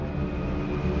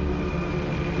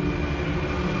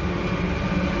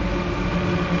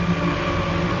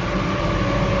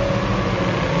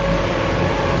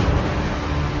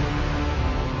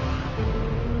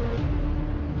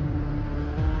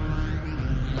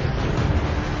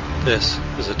This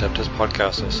is Adeptus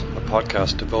Podcastus, a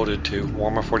podcast devoted to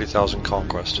Warhammer 40,000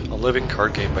 Conquest, a living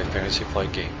card game by Fantasy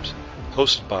Flight Games.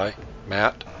 Hosted by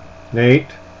Matt, Nate,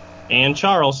 and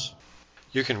Charles.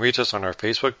 You can reach us on our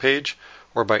Facebook page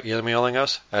or by emailing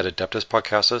us at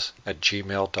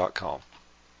adeptuspodcastus@gmail.com.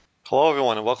 Hello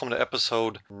everyone and welcome to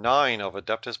episode 9 of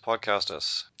Adeptus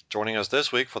Podcastus. Joining us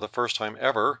this week for the first time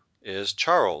ever is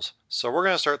Charles. So we're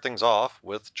going to start things off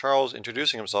with Charles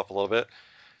introducing himself a little bit,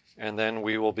 and then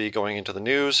we will be going into the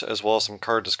news as well as some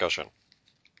card discussion.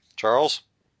 Charles,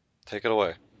 take it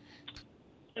away.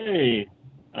 Hey,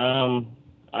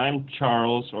 I'm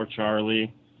Charles, or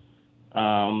Charlie.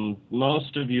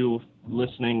 Most of you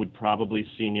listening would probably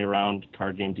see me around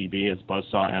Card Game DB as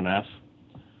Buzzsaw MF.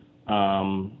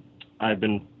 I've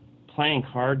been playing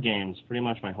card games pretty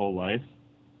much my whole life.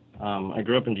 I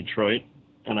grew up in Detroit,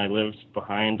 and I lived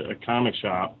behind a comic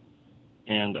shop,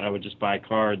 and I would just buy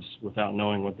cards without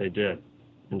knowing what they did,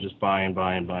 and just buy and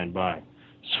buy and buy and buy.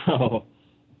 So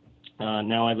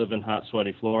now I live in hot,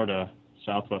 sweaty Florida,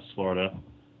 Southwest Florida,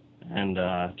 and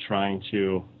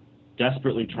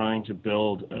desperately trying to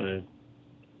build a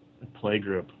play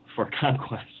group for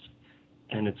Conquest,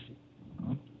 and it's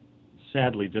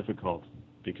sadly difficult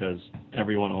because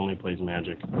everyone only plays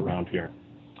Magic around here.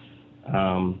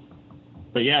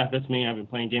 But yeah, that's me. I've been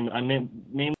playing games. I'm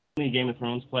mainly a Game of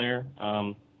Thrones player,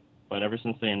 but ever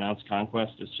since they announced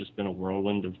Conquest, it's just been a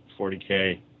whirlwind of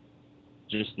 40K,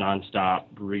 just nonstop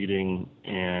reading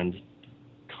and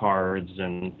cards,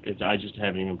 and I just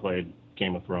haven't even played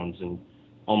Game of Thrones in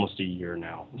almost a year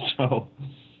now. So,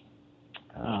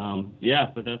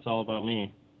 yeah, but that's all about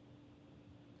me.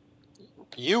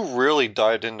 You really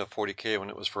dived into 40K when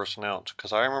it was first announced,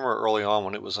 because I remember early on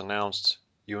when it was announced,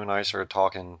 you and I started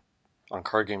talking on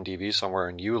Card Game DB somewhere,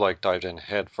 and you dived in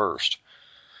head first.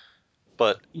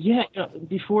 But yeah,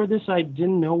 before this, I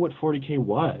didn't know what 40K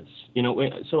was.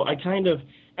 So I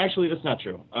actually that's not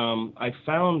true. I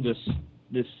found this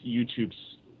YouTube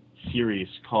series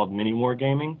called Mini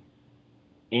Wargaming,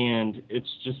 and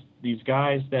it's just these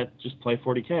guys that just play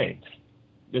 40K.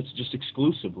 It's just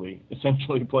exclusively,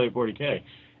 essentially, play 40K.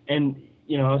 And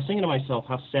I was thinking to myself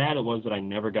how sad it was that I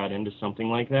never got into something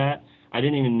like that. I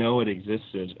didn't even know it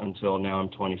existed until now I'm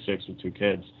 26 with 2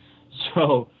 kids.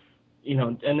 So,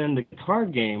 and then the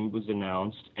card game was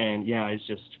announced, and yeah, it's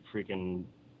just freaking,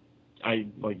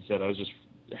 like you said, I was just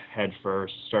head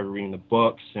first, started reading the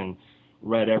books and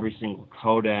read every single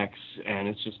codex, and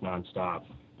it's just nonstop.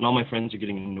 And all my friends are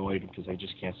getting annoyed because I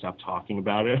just can't stop talking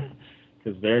about it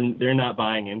because they're not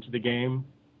buying into the game.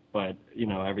 But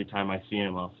every time I see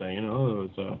them, I'll say,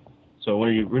 so when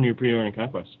are you pre-ordering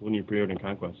Conquest? When are you pre-ordering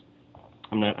Conquest?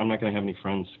 I'm not going to have any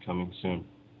friends coming soon.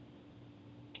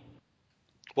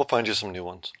 we'll find you some new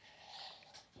ones.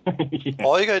 Yeah.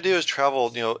 All you gotta do is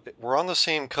travel, we're on the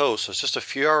same coast, so it's just a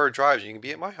few hour drive, you can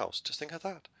be at my house. Just think of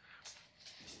that.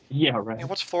 Yeah, right.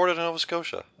 What's Florida to Nova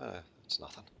Scotia? It's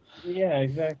nothing. Yeah,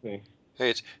 exactly. Hey,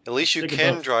 at least you Think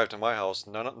can about, drive to my house.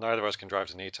 Neither of us can drive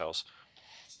to Nate's house.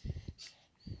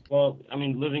 well, I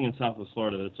mean, living in Southwest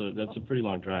Florida, that's a pretty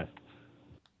long drive.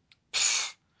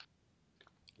 Pfft,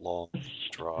 long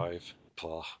drive.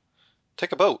 Ugh.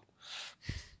 Take a boat.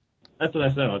 That's what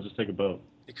I said. I'll just take a boat.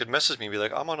 You could message me and be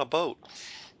like, I'm on a boat.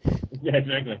 Yeah,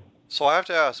 exactly. So I have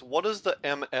to ask, what does the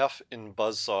MF in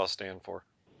Buzzsaw stand for?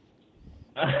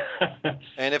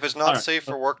 And if it's not right. safe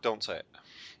for work, don't say it.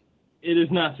 It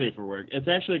is not safe for work. It's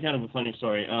actually kind of a funny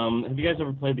story. Have you guys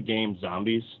ever played the game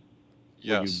Zombies?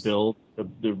 Where you Yes. build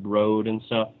the road and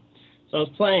stuff? So I was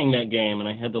playing that game, and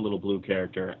I had the little blue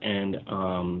character,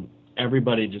 and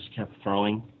everybody just kept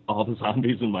throwing all the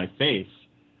zombies in my face.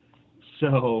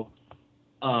 So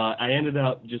I ended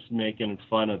up just making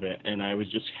fun of it, and I was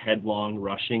just headlong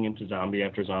rushing into zombie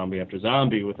after zombie after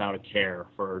zombie without a care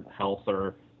for health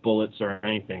or bullets or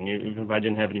anything. Even if I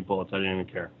didn't have any bullets, I didn't even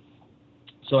care.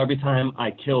 So every time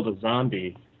I killed a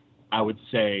zombie, I would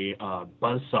say,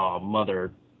 buzzsaw,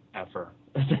 mother effer.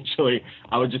 Essentially,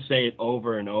 I would just say it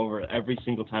over and over every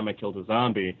single time I killed a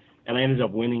zombie, and I ended up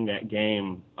winning that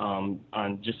game on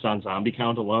zombie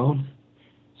count alone.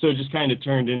 So it just kind of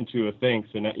turned into a thing.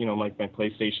 So now, like my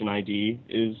PlayStation ID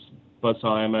is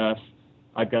Buzzsaw MF.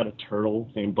 I've got a turtle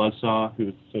named Buzzsaw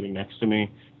who's sitting next to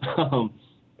me.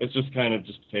 It's just kind of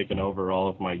just taken over all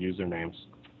of my usernames.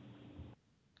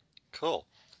 Cool.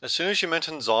 As soon as you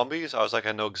mentioned zombies, I was like,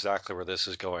 I know exactly where this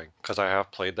is going, because I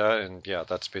have played that, and yeah,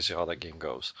 that's basically how that game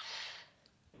goes.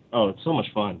 Oh, it's so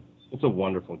much fun. It's a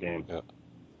wonderful game. Yeah.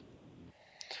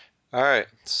 All right,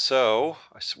 so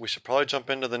we should probably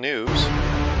jump into the news.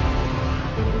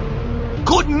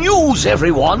 Good news,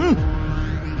 everyone!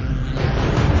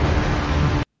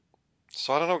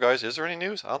 So I don't know, guys. Is there any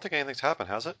news? I don't think anything's happened,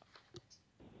 has it?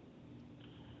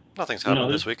 Nothing's No,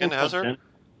 happened there's this this thing weekend, has called there? Gen.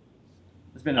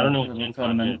 There's been I a don't know what little Gen Con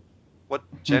is. tournament.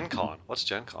 What Gen Con? What's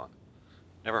Gen Con?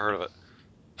 Never heard of it.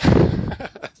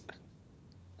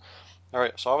 All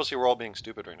right, so obviously we're all being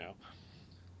stupid right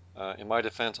now. In my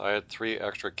defense, I had 3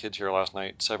 extra kids here last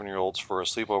night, 7-year-olds, for a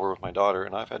sleepover with my daughter,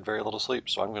 and I've had very little sleep,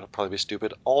 so I'm going to probably be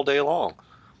stupid all day long.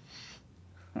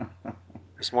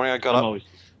 This morning I got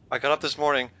up this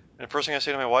morning, and the first thing I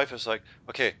say to my wife is like,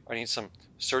 okay, I need some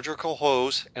surgical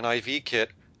hose, an IV kit,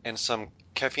 and some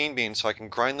caffeine beans so I can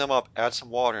grind them up, add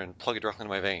some water, and plug it directly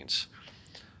into my veins.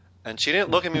 And she didn't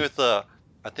look at me with the,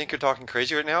 I think you're talking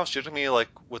crazy right now. She looked at me like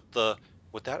with the,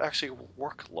 would that actually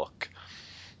work look?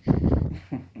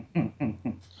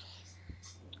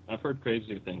 I've heard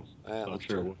crazy things, Yeah, so I'm that's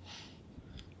sure. true.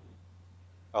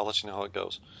 I'll let you know how it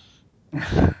goes.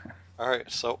 All right,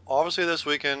 so obviously this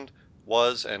weekend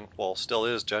was, and well, still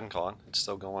is Gen Con. It's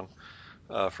still going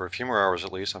for a few more hours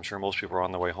at least. I'm sure most people are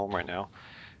on their way home right now.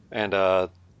 And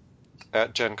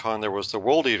at Gen Con there was the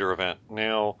World Eater event.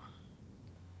 Now,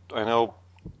 I know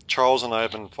Charles and I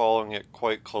have been following it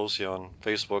quite closely on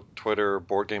Facebook, Twitter,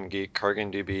 Board Game Geek, Card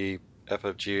Game DB,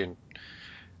 FFG, and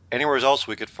anywhere else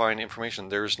we could find information.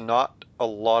 There's not a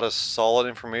lot of solid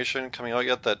information coming out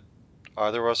yet that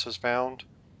either of us has found,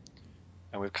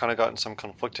 and we've kind of gotten some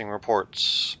conflicting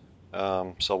reports.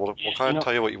 So we'll kind of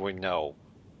tell you what we know.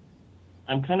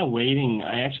 I'm kind of waiting.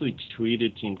 I actually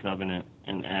tweeted Team Covenant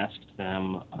and asked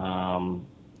them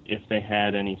if they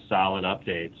had any solid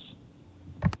updates.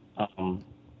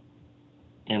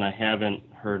 And I haven't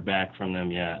heard back from them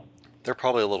yet. They're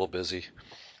probably a little busy.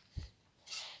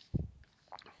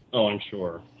 Oh, I'm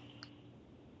sure.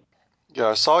 Yeah,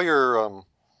 I saw your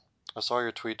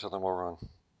tweet to them over on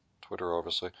Twitter,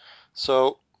 obviously.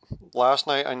 So last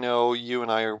night, I know you and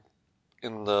I are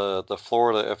in the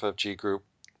Florida FFG group.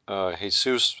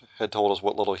 Jesus had told us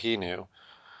what little he knew.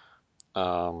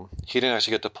 He didn't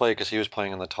actually get to play because he was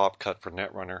playing in the top cut for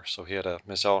Netrunner, so he had to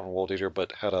miss out on World Eater,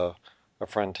 but had a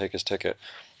friend take his ticket.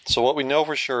 So what we know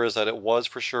for sure is that it was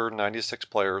for sure 96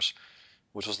 players,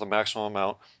 which was the maximum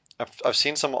amount. I've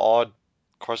seen some odd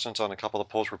questions on a couple of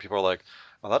posts where people are like,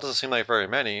 "Oh, that doesn't seem like very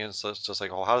many," and so it's just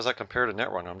like, "Oh, how does that compare to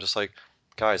Netrunner?" I'm just like,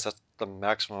 guys, that's the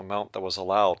maximum amount that was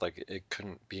allowed. Like, it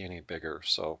couldn't be any bigger.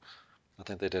 So I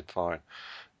think they did fine.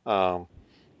 Um,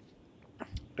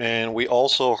 and we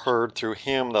also heard through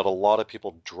him that a lot of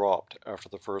people dropped after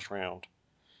the first round.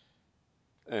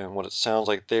 And what it sounds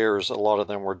like there is a lot of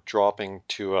them were dropping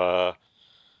to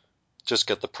just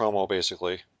get the promo,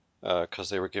 basically, because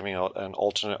they were giving out an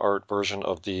alternate art version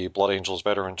of the Blood Angels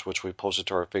Veterans, which we posted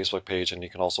to our Facebook page, and you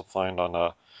can also find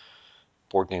on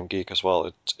Board Game Geek as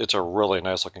well. It's a really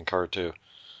nice looking card too.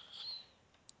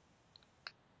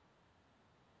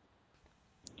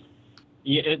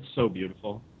 Yeah, it's so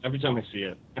beautiful. Every time I see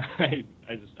it,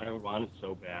 I want it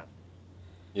so bad.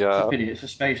 It's a Yeah, pity. It's a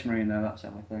Space Marine, though. That's the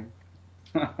only thing.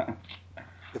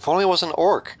 if only it was an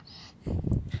orc.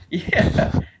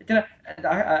 Yeah. You know,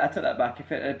 I take that back.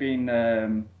 If it had been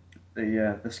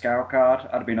the Scout card,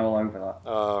 I'd have been all over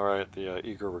that. Right, the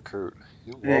Eager Recruit.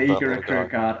 You The love that Eager little guy.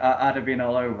 Recruit card, I'd have been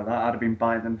all over that. I'd have been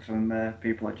buying them from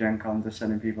people at Gen Con, just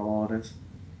sending people orders.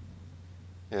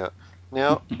 Yeah.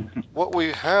 Now, what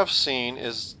we have seen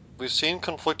is we've seen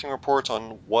conflicting reports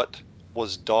on what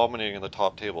was dominating the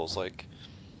top tables. Like,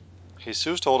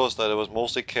 Jesus told us that it was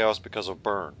mostly chaos because of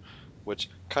burn, which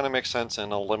kind of makes sense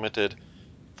in a limited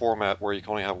format where you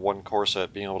can only have one core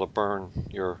set. Being able to burn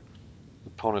your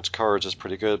opponent's cards is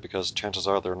pretty good because chances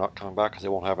are they're not coming back because they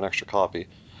won't have an extra copy.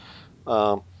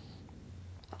 Um,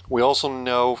 we also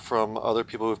know from other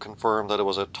people who've confirmed that it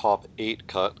was a top 8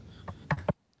 cut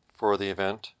for the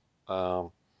event.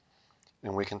 And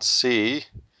we can see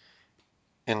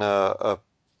in a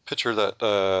picture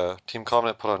that Team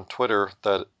Covenant put on Twitter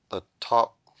that the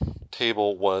top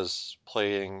table was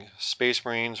playing Space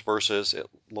Marines versus, it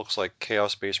looks like,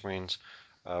 Chaos Space Marines.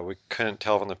 We couldn't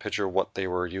tell from the picture what they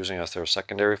were using as their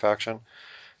secondary faction,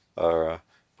 but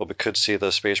we could see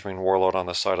the Space Marine Warlord on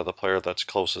the side of the player that's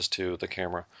closest to the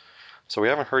camera. So we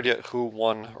haven't heard yet who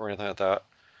won or anything like that.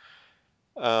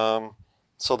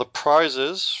 So the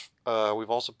prizes, we've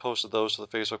also posted those to the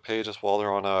Facebook page as well.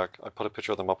 They're on. I put a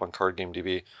picture of them up on Card Game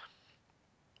DB.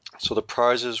 So the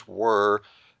prizes were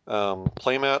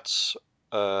playmats,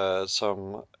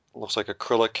 some looks like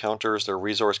acrylic counters, they're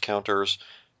resource counters,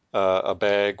 a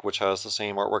bag which has the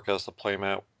same artwork as the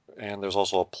playmat, and there's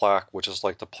also a plaque which is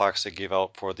like the plaques they gave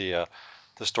out for the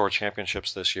store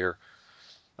championships this year,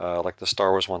 like the Star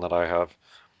Wars one that I have.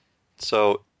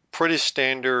 So pretty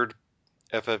standard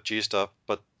FFG stuff,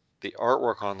 but the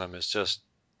artwork on them is just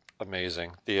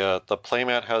amazing. The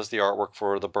playmat has the artwork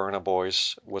for the Burna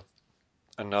Boys with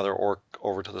another orc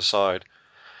over to the side.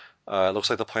 It looks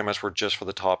like the playmats were just for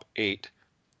the top 8.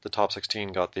 The top 16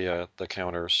 got the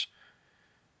counters.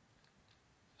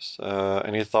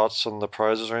 Any thoughts on the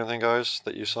prizes or anything, guys,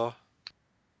 that you saw?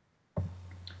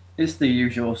 It's the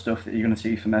usual stuff that you're going to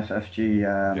see from FFG.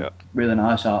 Yeah. Really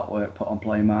nice artwork put on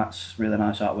playmats, really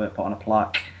nice artwork put on a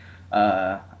plaque.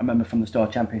 I remember from the Store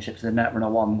Championships, the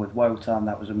Netrunner one with Wotan,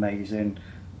 that was amazing.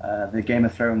 The Game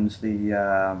of Thrones, the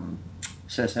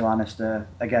Cersei Lannister,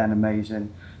 again,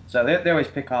 amazing. So they always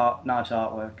pick out nice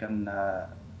artwork, and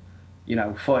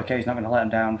 40k is not going to let them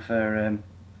down for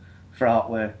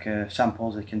artwork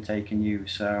samples they can take and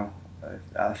use. So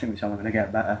I think it's only going to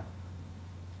get better.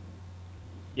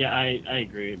 Yeah, I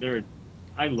agree.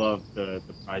 I love the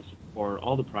prize support,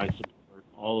 all the prize support,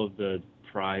 all of the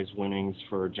prize winnings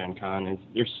for Gen Con.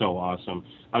 They're so awesome.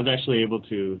 I was actually able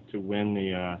to win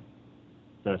the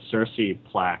Cersei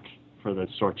plaque for the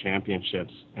Store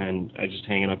Championships, and I just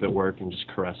hang it up at work and just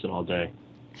caress it all day.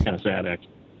 It's kind of sad, actually.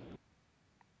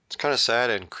 It's kind of sad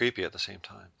and creepy at the same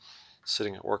time,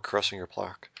 sitting at work caressing your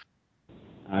plaque.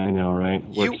 I know, right?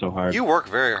 Work so hard. You work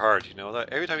very hard, you know that.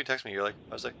 Every time you text me, I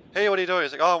was like, hey, what are you doing?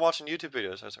 He's like, oh, I'm watching YouTube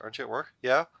videos. I was like, aren't you at work?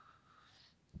 Yeah.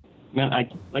 Man,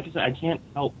 like I said, I can't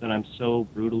help that I'm so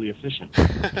brutally efficient.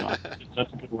 I'm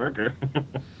such a good worker.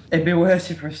 It'd be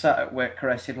worse if we sat at work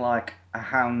caressing like a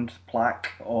hound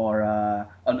plaque or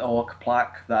an orc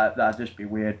plaque. That'd just be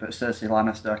weird. But Cersei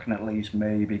Lannister, I can at least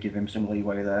maybe give him some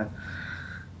leeway there.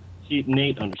 See,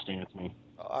 Nate understands me.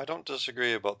 I don't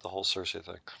disagree about the whole Cersei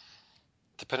thing.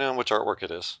 Depending on which artwork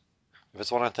it is. If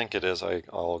it's what I think it is,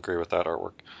 I'll agree with that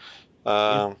artwork.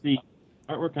 It's the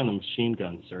artwork on the machine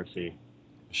gun Cersei.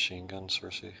 Machine gun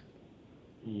Cersei.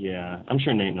 Yeah, I'm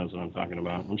sure Nate knows what I'm talking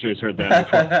about. I'm sure he's heard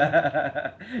that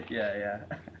before. Yeah.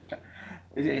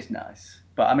 It's nice.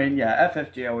 But I mean, yeah,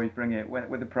 FFG always bring it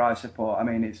with the prize support. I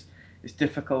mean, it's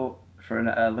difficult for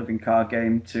a living card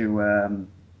game to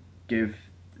give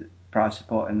prize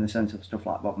support in the sense of stuff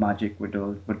like what Magic would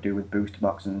do with booster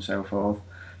boxes and so forth.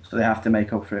 So they have to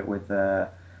make up for it with the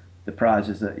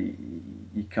prizes that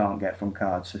you can't get from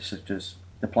cards, such as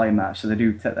the play match. So they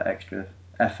do take that extra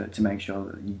effort to make sure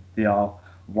that they are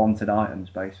wanted items,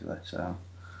 basically. So.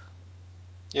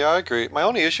 Yeah, I agree. My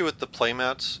only issue with the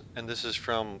playmats, and this is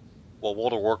from, well,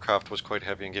 World of Warcraft was quite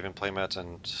heavy in giving playmats,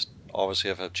 and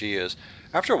obviously FFG is.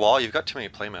 After a while, you've got too many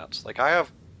playmats. Like, I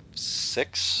have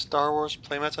 6 Star Wars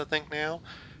playmats, I think, now.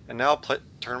 And now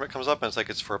tournament comes up, and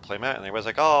it's for a playmat, and everybody's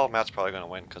like, oh, Matt's probably going to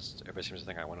win, because everybody seems to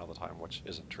think I win all the time, which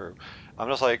isn't true. I'm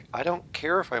just like, I don't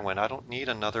care if I win. I don't need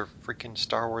another freaking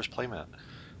Star Wars playmat.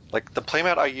 Like, the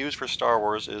playmat I use for Star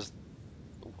Wars is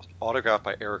autographed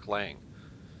by Eric Lang.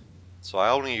 So I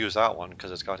only use that one because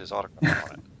it's got his autograph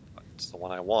on it. It's the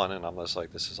one I won, and I'm just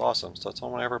like, this is awesome. So it's the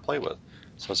only one I ever play with.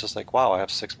 So it's just like, wow, I have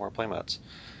 6 more playmats.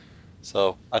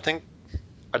 So I think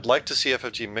I'd like to see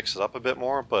FFG mix it up a bit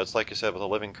more, but it's like you said, with a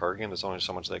living card game, there's only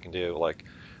so much they can do. Like,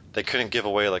 they couldn't give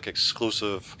away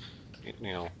exclusive,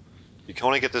 you know, you can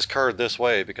only get this card this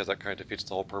way because that kind of defeats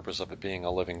the whole purpose of it being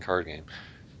a living card game.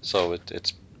 So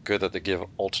it's good that they give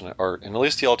alternate art, and at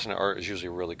least the alternate art is usually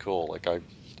really cool. Like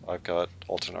I've got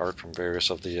alternate art from various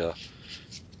of the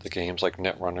games like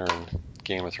Netrunner and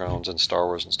Game of Thrones and Star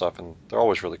Wars and stuff, and they're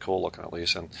always really cool looking at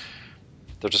least, and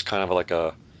they're just kind of like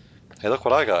a, hey, look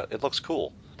what I got. It looks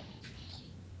cool.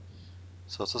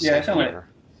 So it's the Yeah, same here.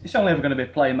 it's only ever going to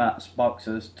be playmats,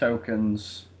 boxes,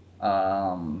 tokens,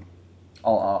 all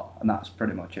art, and that's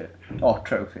pretty much it. Or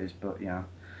trophies, but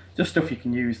just stuff you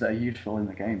can use that are useful in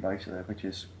the game, basically, which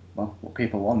is what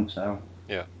people want. So.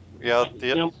 Yeah. Yeah.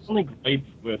 The only gripe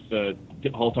with the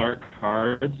alt art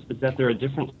cards is that they're a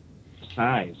different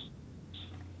size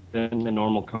than the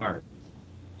normal card.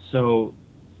 So,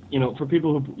 for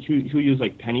people who use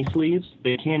like penny sleeves,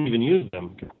 they can't even use them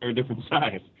because they're a different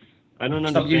size. I don't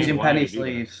Stop understand using why penny they do that.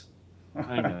 sleeves.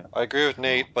 I know. I agree with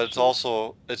Nate, but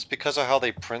it's because of how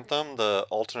they print them. The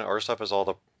alternate art stuff is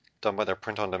all done by their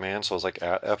print on demand, so it's like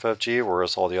at FFG,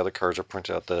 whereas all the other cards are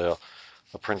printed at the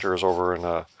printers over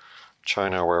in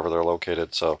China or wherever they're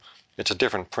located. So it's a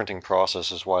different printing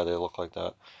process, is why they look like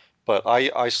that. But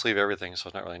I sleeve everything, so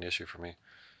it's not really an issue for me.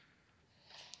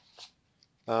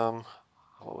 Um,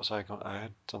 what was I going? I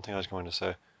had something I was going to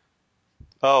say.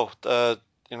 Oh,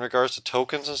 in regards to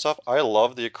tokens and stuff, I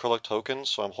love the acrylic tokens,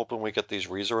 so I'm hoping we get these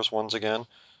resource ones again.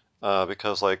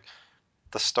 Because like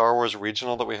the Star Wars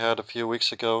regional that we had a few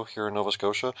weeks ago here in Nova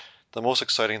Scotia, the most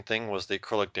exciting thing was the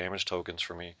acrylic damage tokens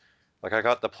for me. Like I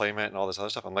got the playmat and all this other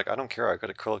stuff. I'm like, I don't care. I got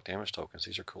acrylic damage tokens.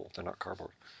 These are cool. They're not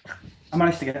cardboard. I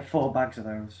managed to get 4 bags of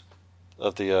those.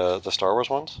 Of the Star Wars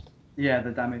ones. Yeah,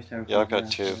 the damage tokens. Yeah, I've got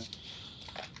two.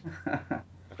 Yeah.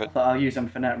 I thought I'll use them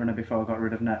for Netrunner before I got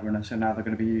rid of Netrunner, so now they're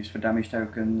going to be used for damage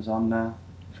tokens on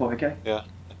 40k. Yeah,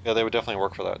 they would definitely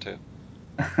work for that too.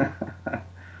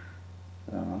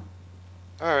 So,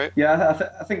 All right. yeah,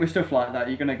 I think with stuff like that,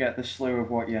 you're going to get the slew of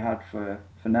what you had for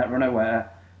Netrunner,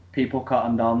 where people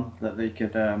cottoned on that they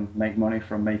could make money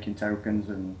from making tokens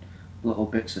and little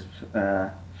bits of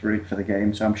for the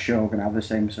game. So I'm sure we're going to have the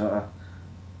same sort of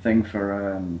thing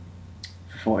for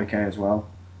 40k as well.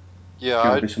 Yeah, Sure,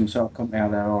 there'll be some sort of company out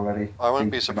there already. I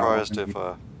wouldn't be thinking about what surprised they if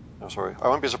need. I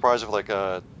wouldn't be surprised if like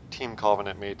Team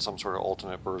Covenant made some sort of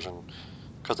alternate version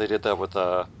because they did that with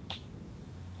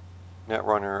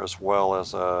Netrunner as well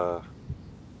as what's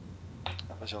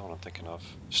the other one I'm thinking of?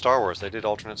 Star Wars. They did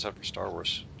alternate set for Star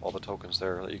Wars. All the tokens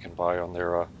there that you can buy on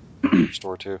their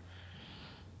store too.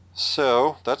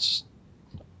 So that's.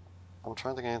 I'm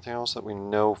trying to think of anything else that we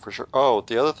know for sure. Oh,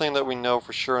 the other thing that we know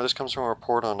for sure. This comes from a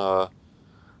report on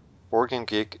Board Game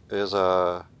Geek is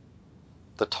the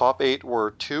top 8 were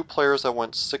 2 players that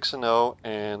went 6-0,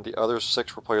 and the other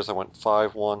 6 were players that went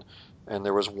 5-1. And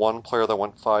there was 1 player that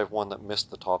went 5-1 that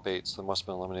missed the top 8, so they must have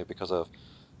been eliminated because of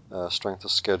strength of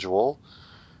schedule.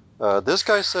 This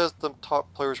guy says the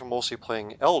top players were mostly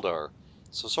playing Eldar.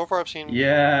 So far I've seen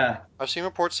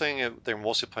reports saying they're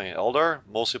mostly playing Eldar,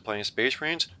 mostly playing Space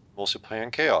Marines, mostly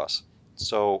playing Chaos.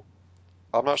 So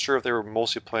I'm not sure if they were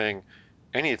mostly playing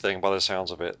anything by the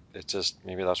sounds of it. It's just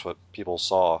maybe that's what people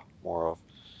saw more of.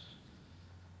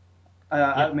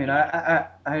 I mean, I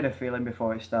had a feeling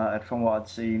before it started, from what I'd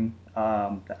seen,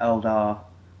 that Eldar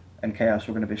and Chaos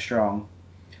were going to be strong.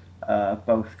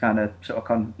 Both kind of sort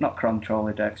of not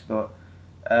controller decks, but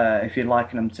if you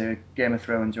liken them to Game of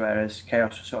Thrones, whereas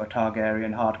Chaos was sort of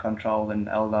Targaryen hard control and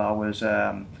Eldar was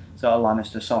sort of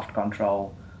Lannister soft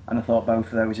control. And I thought both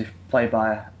of those, if played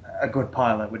by a good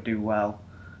pilot, would do well.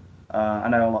 I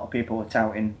know a lot of people were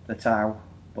touting the Tau,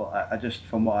 but I just,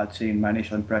 from what I'd seen, my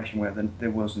initial impression was that there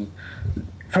wasn't,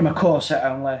 from a core set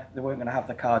only, they weren't going to have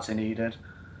the cards they needed.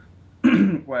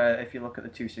 Where if you look at the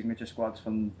 2 signature squads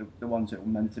from the ones that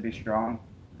were meant to be strong,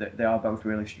 they are both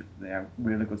really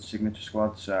really good signature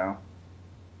squads. So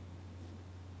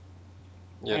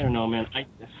Yeah. I don't know, man.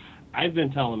 I've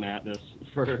been telling Matt this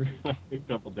for a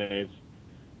couple days,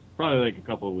 probably like a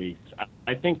couple of weeks.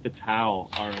 I think the Tau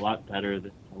are a lot better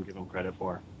than I give them credit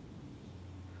for.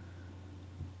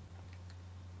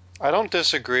 I don't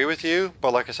disagree with you,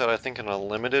 but like I said, I think in a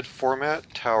limited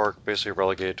format, Tau are basically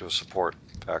relegated to a support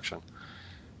faction.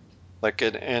 Like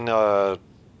it's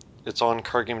on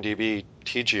CardGameDB,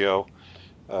 TGO,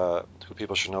 who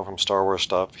people should know from Star Wars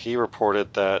stuff. He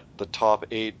reported that the top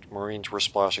 8 Marines were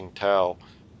splashing Tau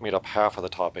made up half of the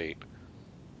top 8,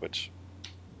 which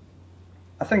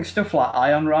I think stuff like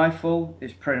Iron Rifle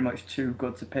is pretty much too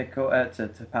good to pick up to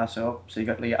pass up. So you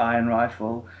got the Iron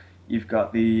Rifle, you've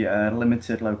got the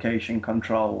limited location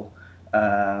control.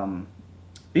 Um,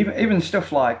 even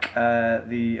stuff like I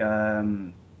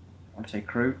want to say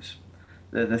Croots,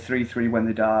 the 3/3 when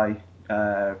they die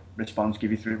response,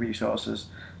 give you 3 resources.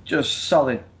 Just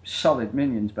solid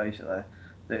minions basically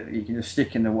that you can just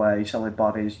stick in the way. Solid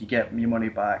bodies, you get your money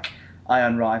back.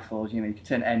 Iron rifles, you can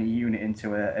turn any unit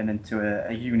into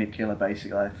a unit killer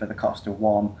basically for the cost of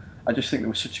 1. I just think there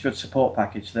was such a good support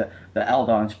package that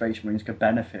Eldar and Space Marines could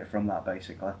benefit from that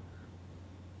basically.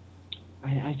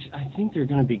 I think they're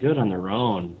going to be good on their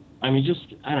own. I mean,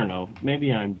 I don't know.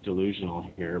 Maybe I'm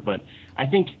delusional here, but I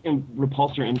think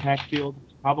Repulsor Impact Field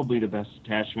is probably the best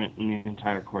attachment in the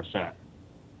entire core set,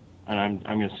 and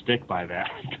I'm going to stick by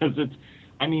that because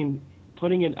I mean,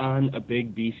 putting it on a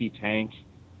big beefy tank.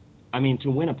 I mean,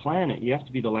 to win a planet, you have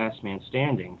to be the last man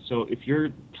standing. So if you're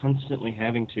constantly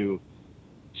having to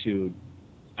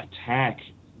attack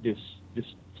this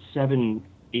 7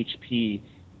 HP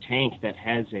tank that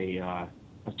has a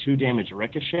 2 damage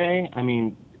ricochet, I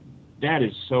mean, that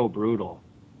is so brutal.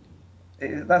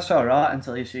 That's all right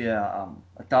until you see a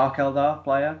Dark Eldar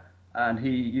player, and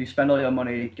you spend all your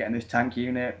money getting this tank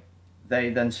unit. They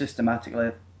then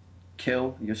systematically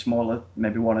kill your smaller,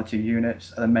 maybe 1 or 2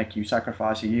 units, and then make you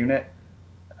sacrifice a unit,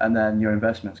 and then your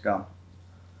investment's gone.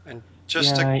 and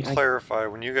just to clarify,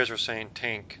 when you guys are saying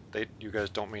tank, you guys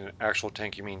don't mean an actual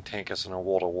tank, you mean tank as in a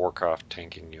World of Warcraft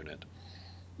tanking unit.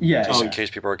 Yeah. Just in case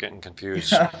people are getting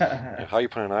confused. How you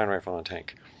put an iron rifle on a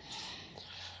tank?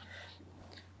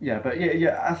 Yeah, but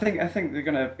yeah. I think they're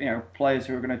gonna, players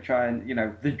who are gonna try and,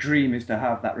 the dream is to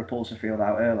have that repulsor field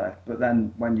out early, but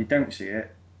then when you don't see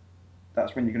it,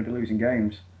 that's when you're gonna be losing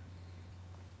games.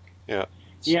 Yeah.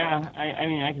 Yeah, I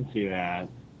mean, I can see that.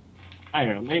 I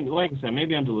don't know. Maybe, like I said,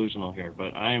 maybe I'm delusional here,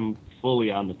 but I'm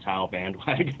fully on the Tau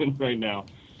bandwagon right now.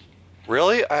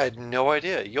 Really? I had no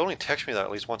idea. You only text me that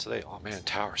at least once a day. Oh man,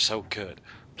 Tower's so good.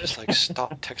 Just like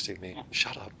stop texting me.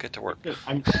 Shut up. Get to Like work. I said,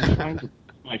 I'm trying to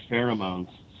boost my pheromones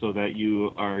so that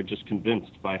you are just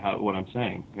convinced by what I'm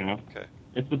saying. You know, Okay.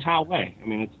 it's the Tao way. I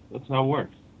mean, that's how it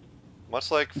works. Much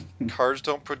like cards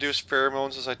don't produce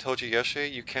pheromones, as I told you yesterday,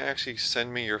 you can't actually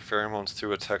send me your pheromones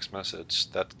through a text message.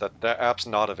 That app's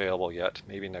not available yet.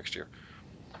 Maybe next year.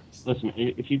 Listen,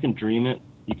 if you can dream it,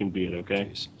 you can be it. Okay,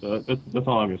 Jeez. so that's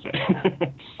all I'm gonna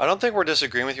say. I don't think we're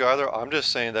disagreeing with you either. I'm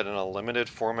just saying that in a limited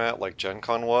format like Gen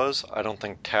Con was, I don't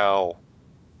think Tau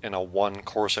in a one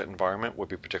core set environment would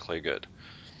be particularly good.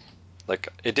 Like,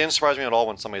 it didn't surprise me at all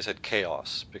when somebody said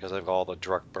Chaos, because they've got all the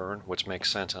direct burn, which makes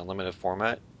sense in a limited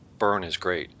format. Burn is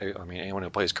great. I mean, anyone who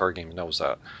plays card games knows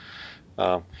that.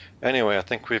 Um, anyway, I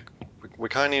think we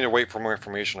kind of need to wait for more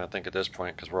information, I think, at this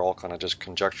point, because we're all kind of just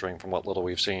conjecturing from what little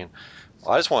we've seen.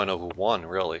 I just want to know who won,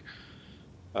 really.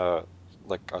 Uh,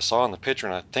 like, I saw in the picture,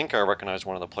 and I think I recognized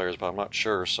one of the players, but I'm not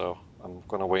sure, so I'm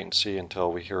going to wait and see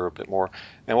until we hear a bit more.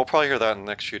 And we'll probably hear that in the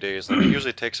next few days. Like, it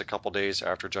usually takes a couple days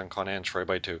after Gen Con ends for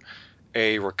everybody to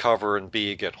A, recover, and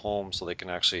B, get home so they can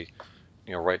actually,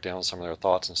 write down some of their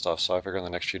thoughts and stuff. So I figure in the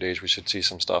next few days we should see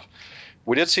some stuff.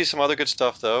 We did see some other good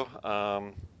stuff, though.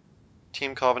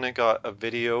 Team Covenant got a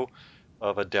video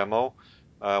of a demo,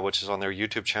 which is on their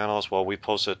YouTube channel as well. We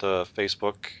posted to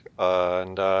Facebook,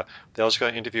 and they also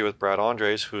got an interview with Brad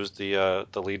Andres, who's the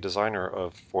lead designer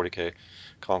of 40K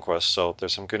Conquest. So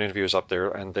there's some good interviews up there,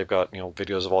 and they've got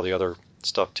videos of all the other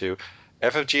stuff too.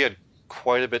 FFG had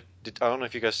quite a bit. I don't know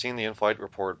if you guys seen the in-flight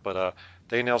report, but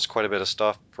they announced quite a bit of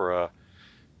stuff for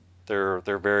their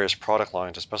various product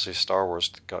lines, especially Star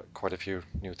Wars. Got quite a few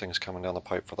new things coming down the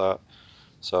pipe for that.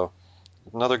 So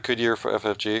another good year for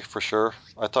FFG for sure.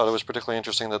 I thought it was particularly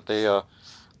interesting that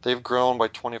they've grown by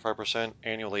 25%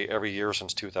 annually every year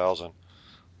since 2000.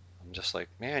 I'm just like,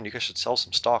 man, you guys should sell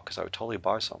some stock because I would totally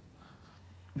buy some.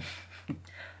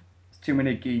 It's too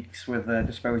many geeks with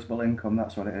disposable income.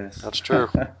 That's what it is. That's true.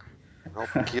 Help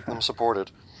keep them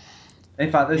supported.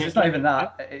 In fact, Yeah, it's not even I,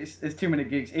 that. It's too many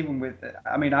geeks. Even with,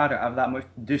 I mean, I don't have that much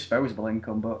disposable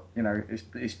income, but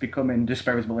it's becoming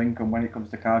disposable income when it comes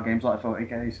to card games like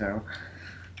 40K. So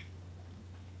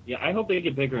yeah, I hope they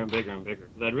get bigger and bigger and bigger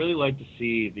because I'd really like to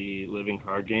see the living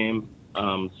card game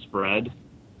spread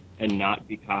and not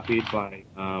be copied by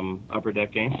Upper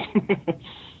Deck Games.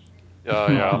 Yeah,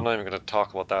 I'm um, not even going to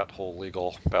talk about that whole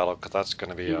legal battle because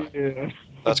yeah.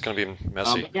 that's going to be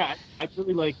messy. But yeah, I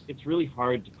really like. It's really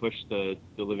hard to push the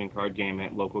living card game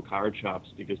at local card shops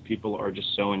because people are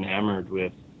just so enamored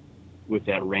with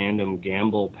that random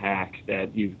gamble pack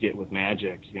that you get with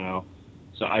Magic, you know.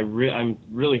 So I'm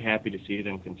really happy to see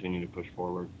them continue to push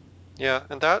forward. Yeah,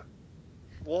 and that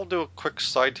we'll do a quick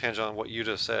side tangent on what you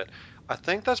just said. I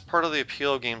think that's part of the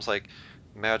appeal of games like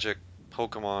Magic,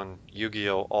 Pokemon,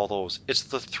 Yu-Gi-Oh, all those. It's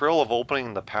the thrill of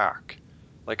opening the pack.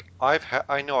 Like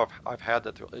I know I've had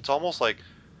that thrill. It's almost like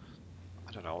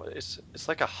I don't know. It's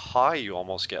like a high you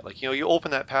almost get. Like you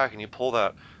open that pack and you pull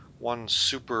that one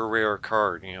super rare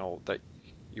card, that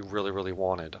you really really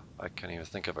wanted. I can't even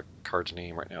think of a card's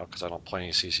name right now because I don't play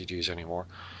any CCGs anymore.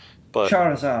 But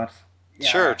Charizard,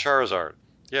 sure, yeah. Charizard.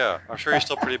 Yeah, I'm sure he's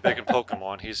still pretty big in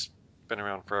Pokemon. He's been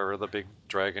around forever, the big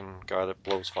dragon guy that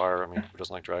blows fire. I mean, who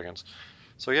doesn't like dragons?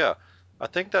 So yeah, I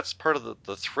think that's part of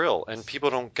the thrill, and people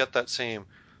don't get that same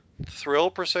thrill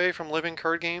per se from living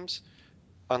card games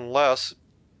unless,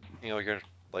 you're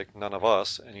like none of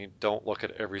us and you don't look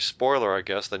at every spoiler, I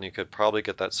guess, then you could probably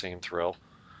get that same thrill.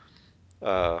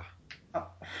 Uh,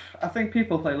 I think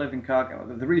people play living card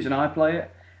game. The reason I play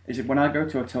it is if when I go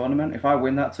to a tournament, if I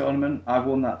win that tournament, I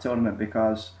won that tournament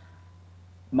because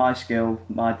my skill,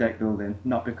 my deck building,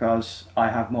 not because I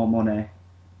have more money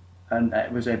and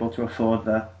was able to afford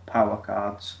the power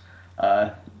cards.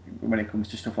 Uh, when it comes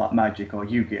to stuff like Magic or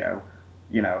Yu-Gi-Oh,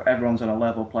 everyone's on a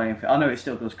level playing field. I know it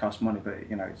still does cost money, but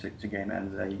it's a game. At the end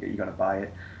of the day, you got to buy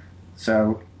it.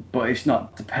 So, but it's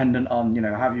not dependent on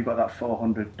have you got that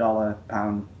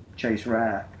 £400 chase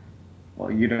rare?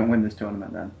 Well, you don't win this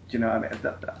tournament then. Do you know what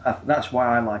I mean? That's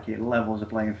why I like it. It levels the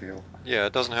playing field. yeah,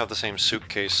 it doesn't have the same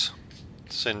suitcase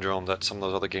syndrome that some of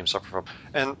those other games suffer from.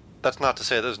 And that's not to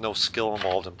say there's no skill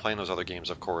involved in playing those other games,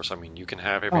 of course. I mean, you can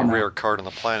have Oh every no. rare card on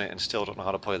the planet and still don't know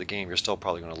how to play the game. You're still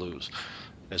probably going to lose.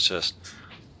 It's just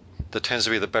that tends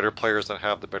to be the better players that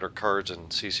have the better cards, and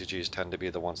CCGs tend to be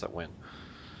the ones that win.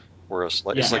 Whereas,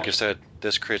 it's Yeah, like you said,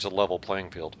 this creates a level playing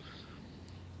field.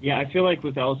 yeah. I feel like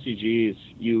with LCGs,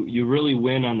 you really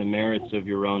win on the merits of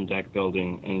your own deck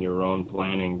building and your own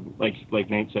planning. Like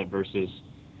Nate said, versus,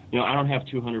 I don't have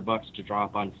 $200 to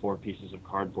drop on 4 pieces of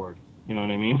cardboard. You know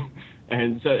what I mean?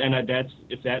 And so, and that's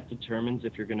if that determines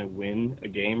if you're going to win a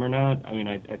game or not. I mean,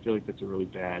 I feel like that's a really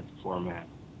bad format.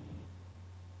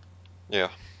 Yeah,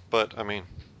 but I mean,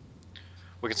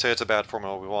 we can say it's a bad format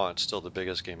all we want. It's still the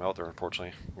biggest game out there,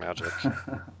 unfortunately. Magic.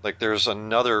 Like there's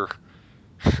another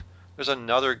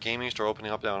gaming store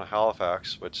opening up down in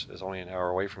Halifax, which is only an hour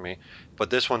away from me. But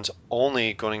this one's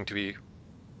only going to be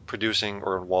producing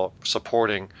or well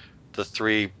supporting the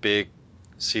three big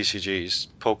CCGs: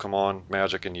 Pokemon,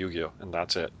 Magic, and Yu-Gi-Oh, and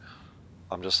that's it.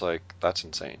 I'm just like, that's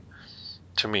insane.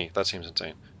 To me, that seems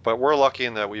insane. But we're lucky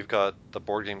in that we've got the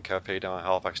Board Game Cafe down in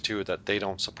Halifax too, that they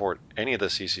don't support any of the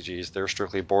CCGs. They're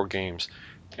strictly board games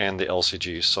and the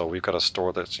LCGs. So we've got a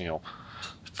store that's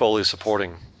fully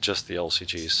supporting just the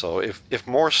LCGs. So if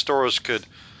more stores could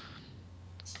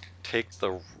take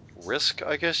the risk,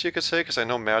 I guess you could say, because I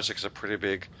know Magic is a pretty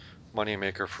big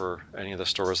moneymaker for any of the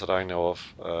stores that I know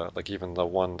of, like even the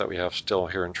one that we have still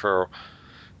here in Truro.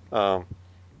 Um,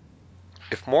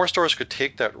 if more stores could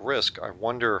take that risk, I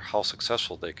wonder how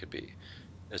successful they could be.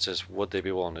 It's just, would they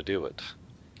be willing to do it?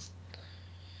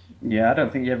 Yeah, I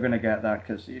don't think you're ever going to get that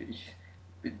because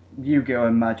Yu-Gi-Oh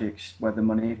and Magic's where the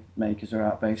money makers are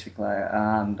at basically,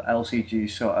 and LCG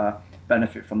sort of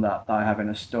benefit from that by having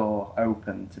a store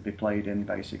open to be played in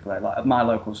basically. Like at my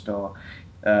local store,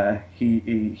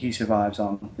 he survives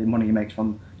on the money he makes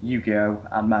from Yu-Gi-Oh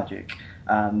and Magic,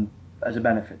 and as a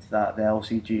benefit to that, the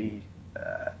LCG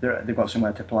they've got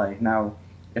somewhere to play now.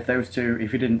 If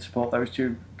he didn't support those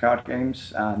two card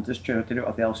games and just tried to do it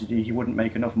off the LCG, he wouldn't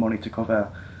make enough money to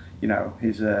cover,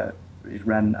 his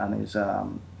rent and his the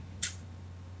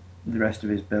rest of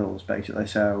his bills basically.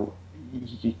 So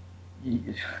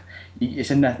it's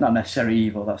not necessarily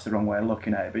evil. That's the wrong way of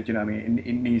looking at it. But you know what I mean.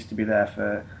 It needs to be there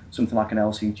for something like an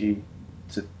LCG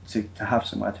to have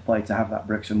somewhere to play, to have that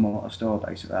bricks and mortar store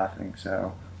basically. I think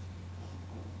so.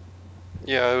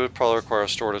 Yeah, it would probably require a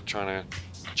store to try to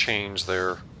change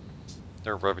their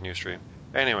revenue stream.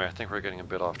 Anyway, I think we're getting a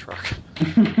bit off track.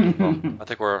 Well, I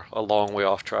think we're a long way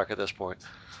off track at this point.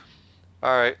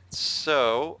 All right,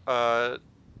 so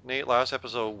Nate, last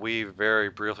episode we very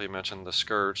briefly mentioned the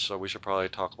Scourge, so we should probably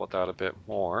talk about that a bit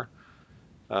more.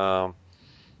 Um,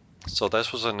 so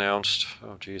this was announced.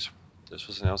 Oh, geez, this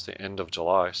was announced the end of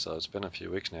July, so it's been a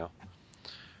few weeks now.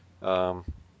 Um,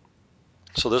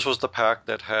 so this was the pack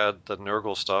that had the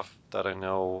Nurgle stuff that I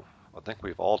think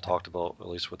we've all talked about, at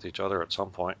least with each other at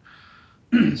some point.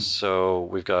 So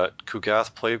we've got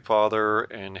Kugath Plaguefather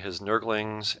and his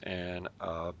Nurglings, and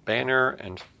Banner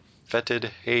and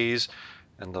Fetid Haze,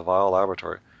 and the Vile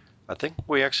Laboratory. I think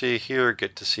we actually here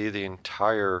get to see the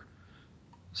entire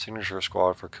signature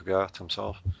squad for Kugath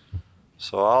himself.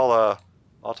 So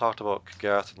I'll talk about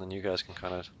Kugath, and then you guys can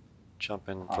kind of jump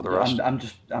in for the rest. I'm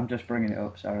just bringing it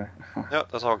up. Sorry.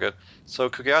 Yep, that's all good.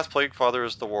 So Kugath Plaguefather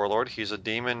is the warlord. He's a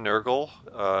demon Nurgle.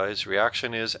 His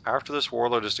reaction is, after this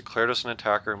warlord is declared as an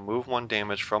attacker, move 1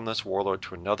 damage from this warlord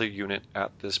to another unit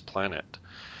at this planet.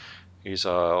 He's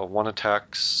 1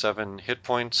 attack, 7 hit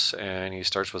points, and he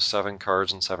starts with 7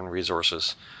 cards and 7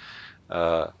 resources.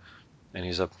 Uh, and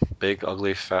he's a big,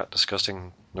 ugly, fat,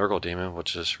 disgusting Nurgle demon,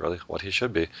 which is really what he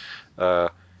should be.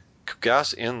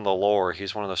 Kugas in the lore,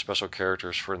 he's one of the special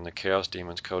characters for in the Chaos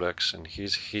Demons Codex, and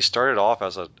he started off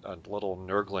as a little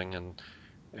Nurgling and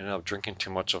ended up drinking too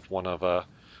much of one of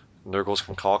Nurgle's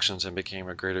concoctions and became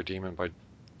a greater demon by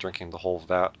drinking the whole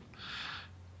vat.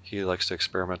 He likes to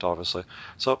experiment, obviously.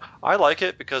 So I like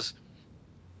it because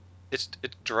it's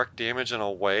direct damage in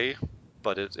a way,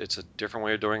 but it's a different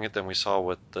way of doing it than we saw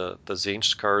with the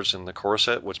Tzeentch cards in the core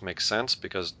set, which makes sense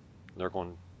because Nurgle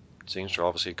and Tzeentch are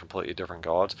obviously completely different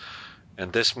gods.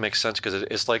 And this makes sense because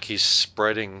it's like he's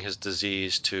spreading his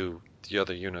disease to the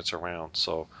other units around.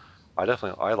 So I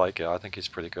like it. I think he's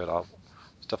pretty good. I'll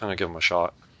definitely give him a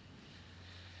shot.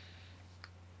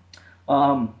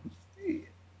 Um,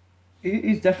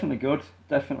 he's definitely good.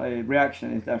 Definitely,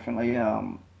 reaction is definitely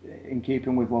in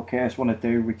keeping with what Chaos want to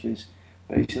do, which is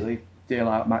basically deal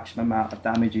out maximum amount of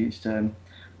damage each turn.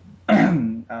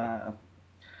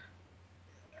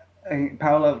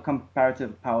 Power level,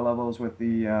 comparative power levels with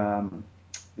the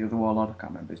other warlord. I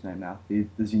can't remember his name now. The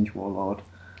Tzeentch warlord.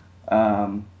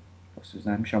 What's his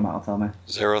name? Show will tell me.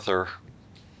 Zerathor.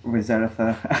 With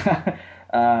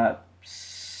Zeratha.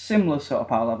 Similar sort of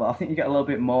power level. I think you get a little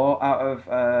bit more out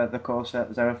of the core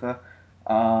set Zeratha.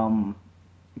 Um,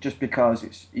 just because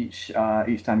it's each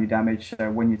time you damage.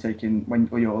 So when you're taking when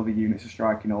all your other units are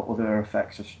striking or other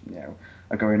effects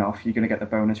are going off, you're going to get the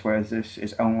bonus. Whereas this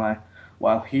is only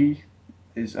while he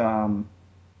is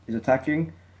is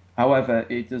attacking. However,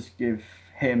 it does give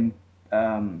him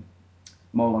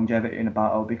more longevity in a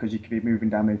battle because you could be moving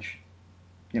damage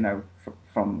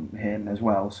from him as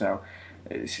well. So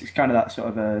it's kind of that sort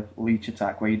of a leech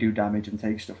attack where you do damage and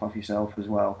take stuff off yourself as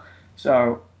well.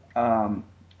 So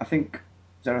I think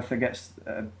Xerath gets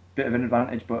a bit of an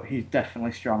advantage, but he's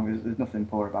definitely strong. There's nothing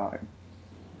poor about him.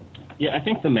 Yeah, I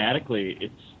think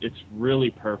thematically it's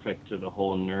really perfect to the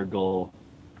whole Nurgle,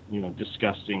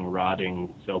 disgusting,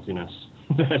 rotting filthiness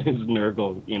that is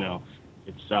Nurgle,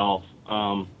 itself.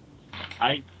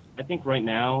 I think right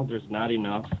now there's not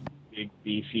enough big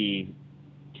beefy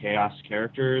chaos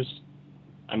characters.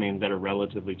 I mean, that are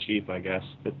relatively cheap, I guess,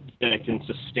 that can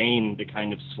sustain the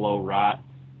kind of slow rot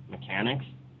mechanics.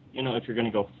 If you're going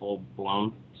to go full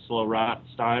blown slow rot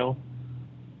style.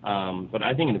 But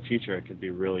I think in the future it could be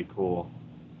really cool.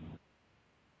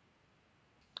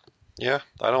 Yeah,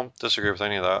 I don't disagree with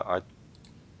any of that. I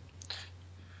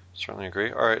certainly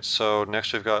agree. All right, so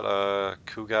next we've got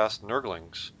Kugath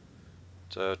Nurglings.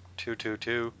 It's a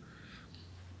 2/2/2.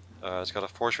 It's got a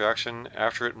force reaction.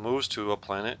 After it moves to a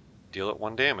planet, deal it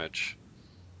 1 damage.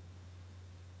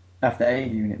 After a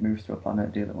unit moves to a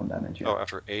planet, deal it 1 damage. Yeah. Oh,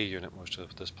 after a unit moves to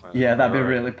this planet. Yeah, that'd be Right.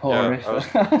 really poor. Yeah,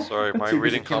 if sorry, my too busy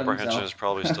reading killing comprehension himself. is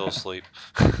probably still asleep.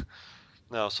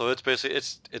 No, so it's basically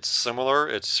it's similar.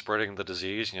 It's spreading the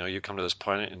disease. You come to this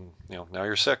planet and now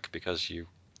you're sick because you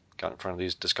got in front of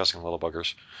these disgusting little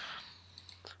buggers.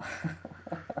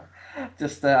 I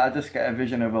just get a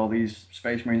vision of all these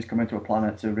space marines coming to a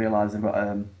planet to realise they've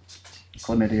got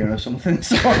chlamydia or something.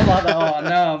 So I'm like, oh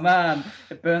no, man,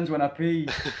 it burns when I pee.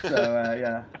 So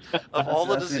yeah, Of all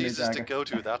the that's the image diseases I to got. go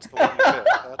to, that's the one you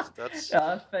pick. That's Yeah,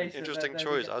 let's an face it. interesting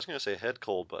choice. I was going to say head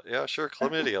cold, but yeah, sure,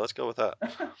 chlamydia. Let's go with that.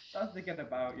 That's the good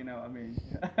about, you know what I mean.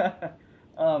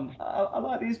 I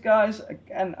like these guys.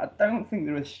 Again, I don't think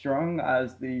they're as strong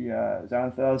as the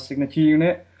Xanathar's signature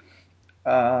unit.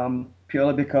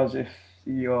 Purely because if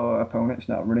your opponent's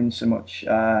not running so much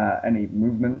any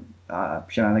movement,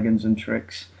 shenanigans and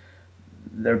tricks,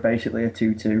 they're basically a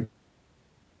 2/2.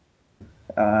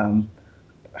 Um,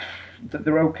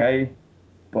 they're okay,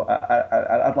 but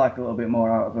I'd like a little bit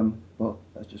more out of them. But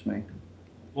that's just me.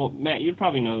 Well, Matt, you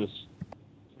probably know this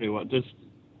pretty well.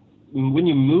 When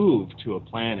you move to a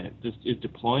planet, is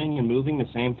deploying and moving the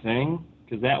same thing?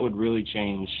 Because that would really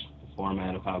change the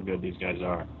format of how good these guys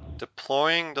are.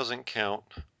 Deploying doesn't count,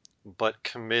 but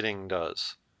committing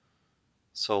does.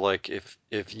 So like if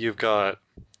you've got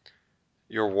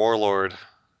your warlord,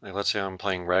 like let's say I'm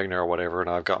playing Ragnar or whatever, and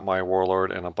I've got my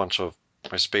warlord and a bunch of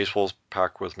my space wolves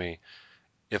pack with me.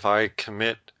 If I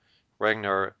commit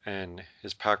Ragnar and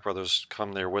his pack brothers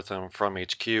come there with him from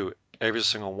HQ, every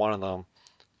single one of them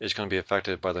is going to be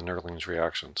affected by the Nurgling's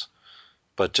reactions.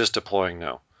 But just deploying,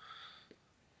 no.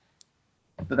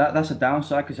 But that's a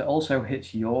downside because it also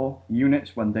hits your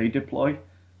units when they deploy.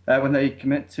 When they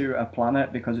commit to a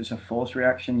planet, because it's a force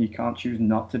reaction, you can't choose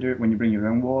not to do it when you bring your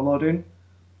own warlord in.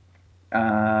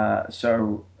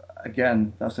 So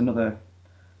again, that's another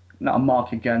not a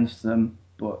mark against them,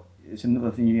 but it's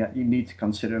another thing you need to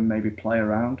consider and maybe play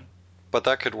around. But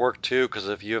that could work too, because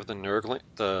if you have the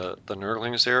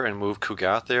Nurglings there and move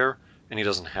Kugath there, and he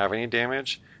doesn't have any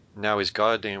damage, now he's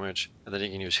got a damage, and then he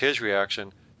can use his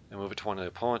reaction and move it to one of the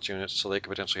opponent's units, so they could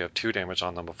potentially have 2 damage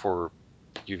on them before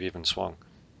you've even swung.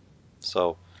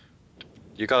 So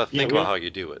you got to think about how you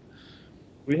do it.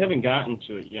 We haven't gotten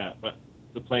to it yet, but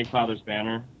the Plague Father's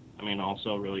banner,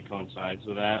 also really coincides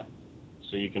with that.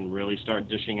 So you can really start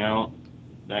dishing out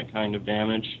that kind of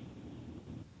damage.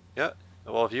 Yeah.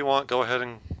 Well, if you want, go ahead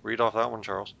and read off that one,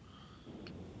 Charles.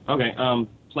 Okay.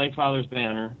 Plague Father's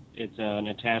banner. It's an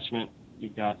attachment.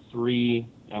 You've got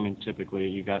typically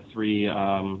you've got 3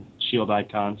 shield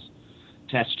icons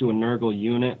attached to a Nurgle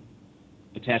unit.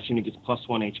 Attached unit gets +1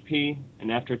 HP,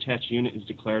 and after attached unit is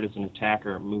declared as an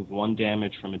attacker, move 1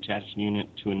 damage from attached unit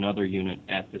to another unit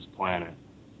at this planet.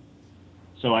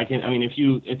 So it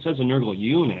says a Nurgle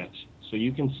unit, so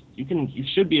you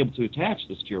should be able to attach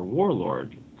this to your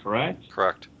warlord, correct?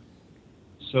 Correct.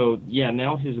 So yeah,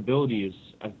 now his ability is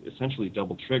essentially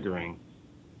double triggering.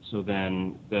 So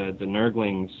then the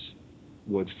Nurglings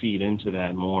would feed into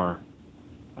that more.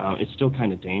 It's still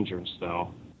kind of dangerous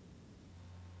though.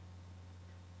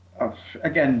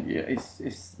 Again,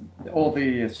 it's all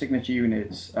the signature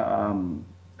units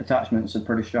attachments are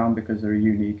pretty strong because they're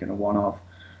unique and a one-off.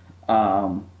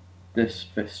 This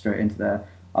fits straight into there.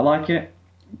 I like it,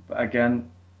 but again,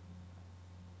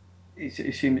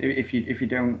 it seems if you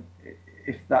don't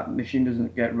if that machine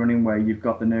doesn't get running where you've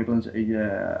got the Nurglings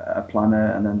at a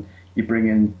planet and then you bring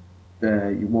in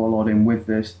your warlord in with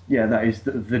this, yeah, that is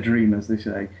the dream, as they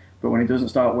say. But when it doesn't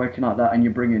start working like that and you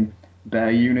bring in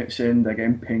their units in, they're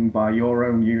getting pinged by your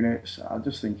own units. I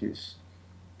just think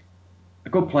a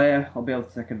good player will be able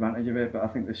to take advantage of it, but I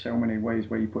think there's so many ways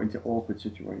where you put into awkward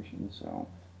situations. So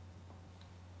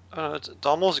It's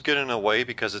almost good in a way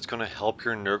because it's going to help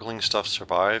your Nurgling stuff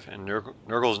survive, and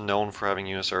Nurgle's known for having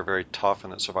units that are very tough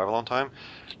and that survive a long time,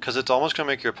 because it's almost going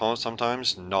to make your opponent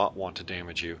sometimes not want to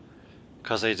damage you,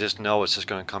 because they just know it's just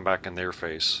going to come back in their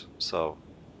face. So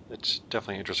it's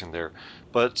definitely interesting there.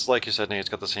 But it's like you said, Nate, it's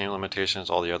got the same limitations as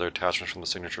all the other attachments from the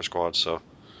signature squad. So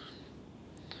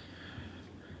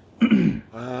If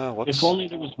what's only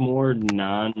there was more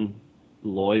non-loyal,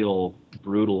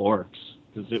 brutal orcs,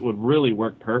 because it would really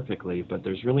work perfectly, but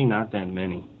there's really not that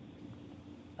many.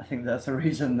 I think that's the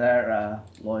reason they're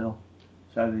loyal.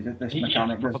 So this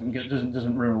mechanic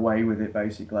doesn't run away with it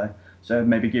basically. So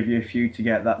maybe give you a few to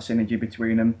get that synergy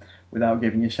between them without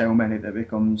giving you so many that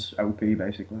becomes OP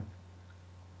basically.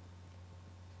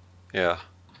 yeah?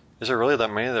 Is there really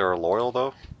that many that are loyal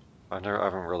though? I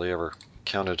haven't really ever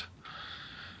counted.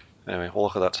 Anyway, we'll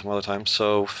look at that some other time.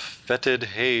 So, Fetid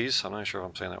Haze, I'm not sure if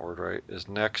I'm saying that word right, is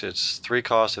next. It's 3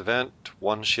 cost event,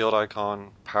 1 shield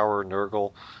icon, power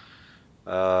Nurgle.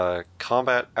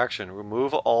 Combat action.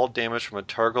 Remove all damage from a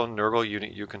target Nurgle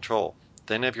unit you control.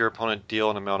 Then have your opponent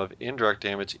deal an amount of indirect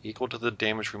damage equal to the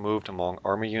damage removed among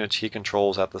army units he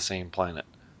controls at the same planet.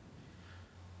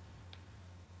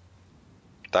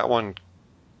 That one,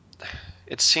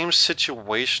 it seems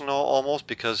situational almost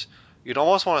because you'd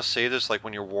almost want to say this like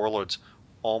when your warlord's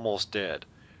almost dead.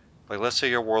 Like, let's say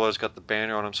your warlord's got the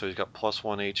banner on him, so he's got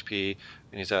 +1 HP,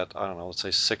 and he's at, I don't know, let's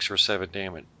say 6 or 7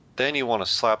 damage. Then you want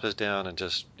to slap this down and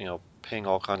just, ping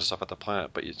all kinds of stuff at the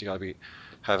planet, but you gotta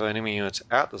have enemy units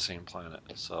at the same planet.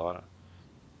 So, I don't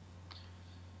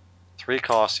 3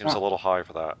 cost seems a Ah, little high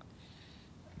for that.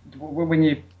 when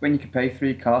you can pay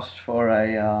 3 costs for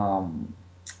a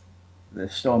the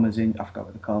Stormers in I forgot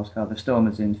what the call's called the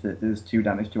Stormers in that does 2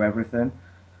 damage to everything.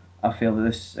 I feel that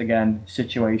this again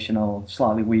situational,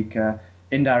 slightly weaker.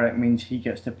 Indirect means he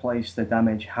gets to place the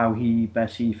damage how he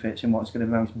best he fits and what's going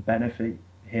to most benefit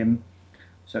him.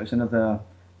 So it's another.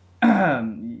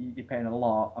 You're paying a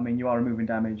lot. I mean, you are removing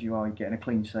damage. You are getting a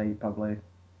clean save probably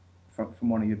from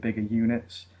one of your bigger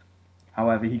units.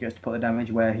 However, he gets to put the damage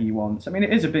where he wants. I mean,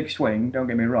 it is a big swing. Don't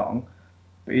get me wrong,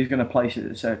 but he's going to place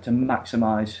it so to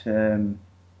maximise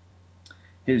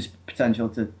his potential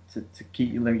to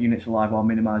keep your units alive while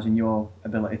minimising your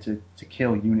ability to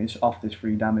kill units off this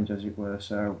free damage, as it were.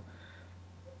 So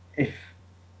if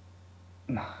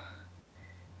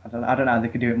I don't know how they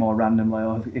could do it more randomly,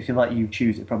 or if you let you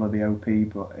choose, it'd probably be OP.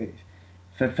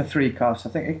 But for 3 costs, I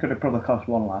think it could have probably cost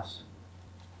one less.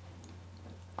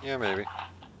 Yeah, maybe.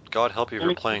 God help you if I you're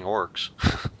mean, playing orcs.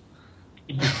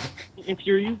 if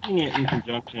you're using it in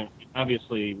conjunction,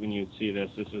 obviously when you see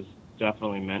this, this is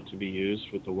definitely meant to be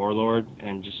used with the Warlord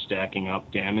and just stacking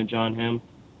up damage on him,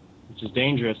 which is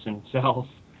dangerous in itself.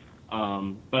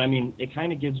 But I mean, it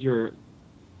kind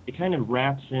of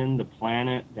wraps in the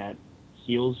planet that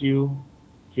heals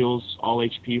all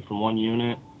HP from one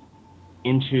unit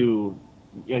into,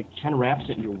 it kind of wraps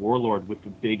it in your Warlord with the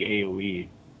big AoE.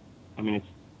 I mean,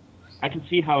 I can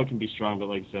see how it can be strong, but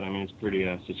like I said, I mean, it's pretty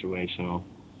situational.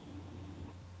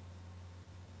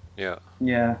 Yeah.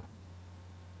 Yeah,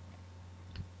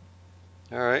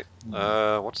 Alright.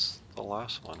 What's the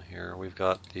last one here? We've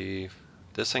got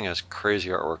this thing has crazy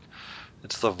artwork.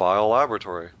 It's the Vile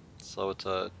Laboratory. So it's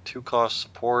a 2 cost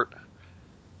support.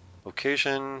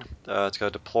 Location, it's got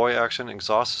a deploy action,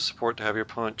 exhaustive support to have your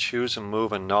opponent choose and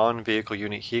move a non-vehicle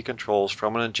unit he controls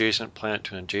from an adjacent planet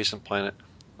to an adjacent planet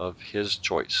of his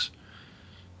choice.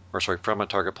 Or sorry, from a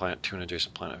target planet to an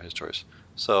adjacent planet of his choice.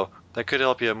 So that could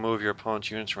help you move your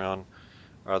opponent's units around,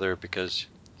 either because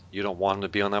you don't want them to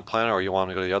be on that planet, or you want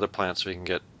them to go to the other planet so you can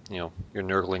get, your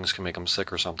Nurglings can make them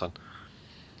sick or something.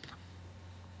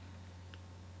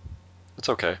 It's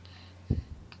okay.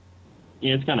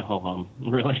 Yeah, it's kind of ho-hum,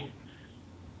 really.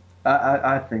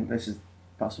 I think this is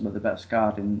possibly the best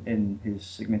card in his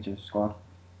signature squad.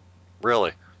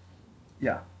 Really.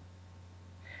 Yeah,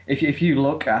 if you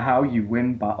look at how you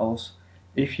win battles,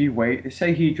 if you wait,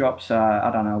 say he drops,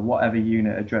 I don't know, whatever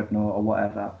unit, a dreadnought or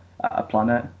whatever, at a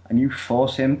planet, and you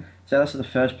force him, say that's the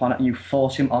first planet, and you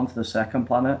force him onto the second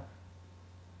planet.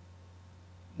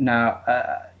 Now,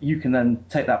 you can then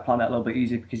take that planet a little bit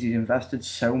easier because he's invested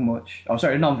so much. Oh,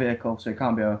 sorry, non-vehicle, so it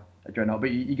can't be a dreadnought,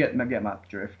 but you get my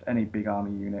drift. Any big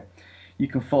army unit, you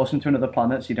can force him to another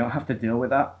planet, so you don't have to deal with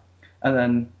that. And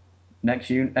then next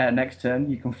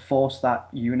turn, you can force that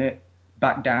unit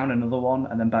back down another one,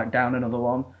 and then back down another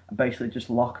one, and basically just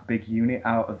lock a big unit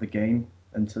out of the game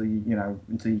until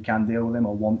until you can deal with him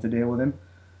or want to deal with him.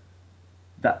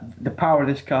 That the power of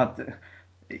this card,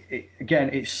 again,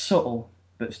 it's subtle,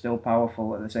 but still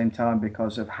powerful at the same time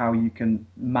because of how you can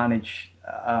manage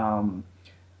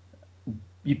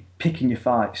you picking your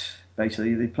fights.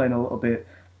 Basically, they're playing a little bit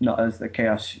not as the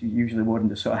chaos usually would, and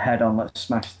just sort of head on, let's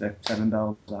smash the seven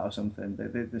bells out or something.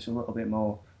 There's a little bit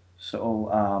more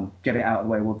sort of get it out of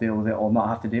the way, we'll deal with it, or not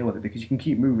have to deal with it because you can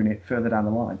keep moving it further down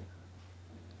the line.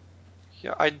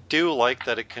 Yeah, I do like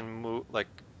that it can move. Like,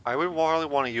 I would probably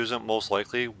want to use it most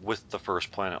likely with the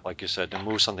first planet, like you said, to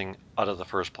move something out of the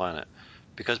first planet.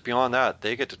 Because beyond that,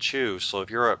 they get to choose. So if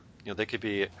you're at, they could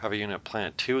be have a unit at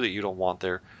Planet 2 that you don't want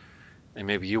there, and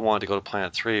maybe you want to go to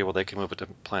Planet 3. Well, they can move it to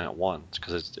Planet 1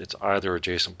 because it's either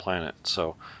adjacent planet.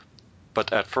 So,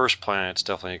 but at first planet, it's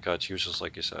definitely got its uses,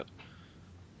 like you said.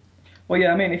 Well,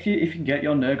 yeah, I mean, if you can get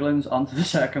your Nurglings onto the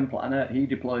second planet, he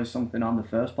deploys something on the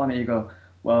first planet. You go,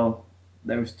 well,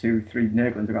 those two, three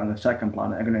Nurglings are on the second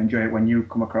planet are going to enjoy it when you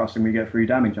come across and we get free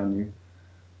damage on you.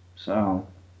 So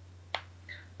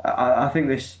I think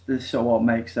this sort of what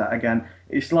makes that again.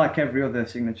 It's like every other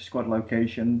signature squad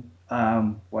location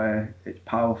where it's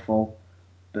powerful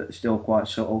but still quite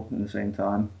subtle at the same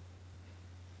time.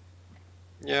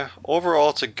 Yeah,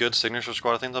 overall, it's a good signature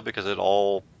squad, I think, though, because it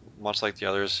all, much like the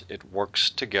others, it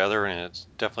works together and it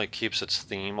definitely keeps its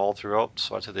theme all throughout.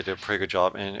 So I'd say they did a pretty good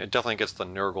job, and it definitely gets the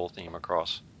Nurgle theme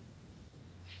across.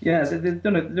 Yeah, they've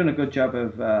done a good job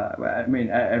of. I mean,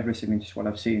 every signature squad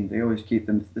I've seen, they always keep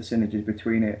the synergies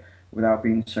between it without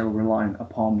being so reliant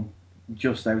upon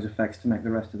just those effects to make the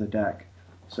rest of the deck.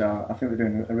 So I think they're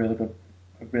doing a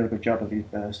really good job of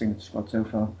the signature squad so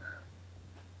far.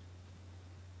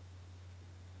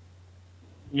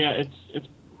 Yeah,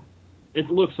 it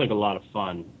looks like a lot of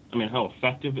fun. I mean, how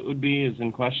effective it would be is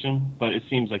in question, but it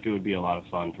seems like it would be a lot of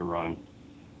fun to run.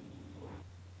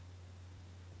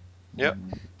 Yep.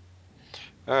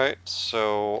 All right,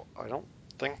 so I don't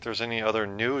think there's any other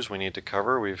news we need to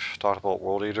cover. We've talked about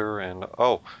World Eater, and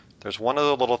oh, there's one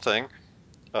other little thing.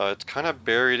 It's kind of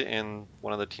buried in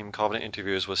one of the Team Covenant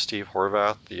interviews with Steve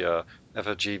Horvath, the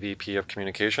FFG VP of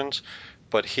Communications,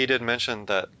 but he did mention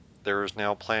that there's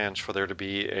now plans for there to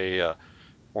be a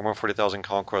Warhammer 40,000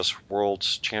 Conquest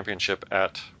Worlds Championship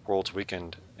at Worlds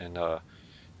Weekend in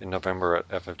November at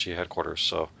FFG headquarters.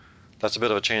 So that's a bit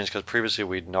of a change because previously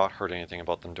we'd not heard anything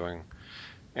about them doing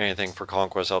anything for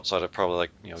Conquest outside of probably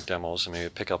like demos and maybe a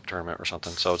pickup tournament or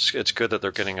something. So it's good that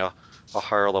they're getting a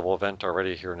higher level event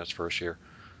already here in its first year.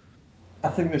 I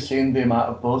think they've seen the amount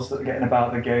of buzz that they're getting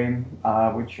about the game,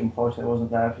 which unfortunately wasn't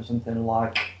there for something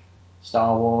like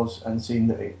Star Wars, and seen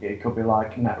that it could be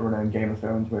like Netrunner and Game of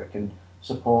Thrones, where it can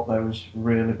support those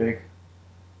really big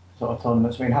sort of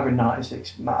tournaments. I mean, having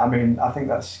 96, I mean, I think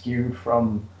that's skewed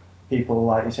from people,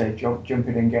 like you say,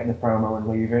 jumping in, getting the promo and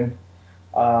leaving.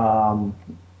 Um,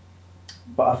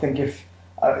 but I think if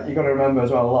you got to remember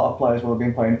as well, a lot of players will have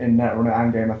been playing in Netrunner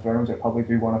and Game of Thrones that probably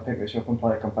do want to pick this up and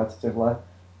play it competitively.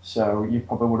 So you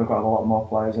probably would have got a lot more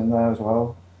players in there as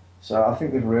well. So I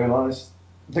think they've realised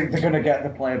they're going to get the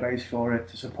player base for it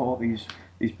to support these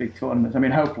big tournaments. I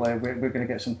mean, hopefully we're going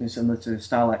to get something similar to the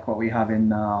style like what we have in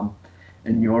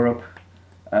Europe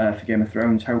for Game of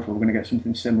Thrones. Hopefully we're going to get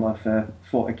something similar for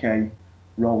 40k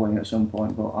rolling at some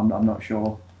point, but I'm not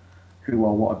sure who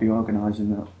or what would be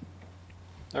organising that.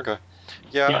 Okay.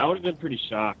 Yeah, Yeah. I would have been pretty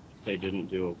shocked if they didn't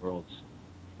do a Worlds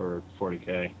for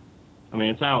 40k. I mean,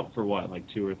 it's out for what, like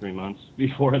 2 or 3 months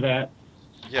before that.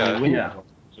 I Yeah. mean, when Yeah.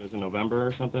 so is it November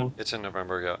or something? It's in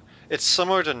November, yeah. It's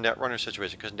similar to Netrunner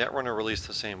situation because Netrunner released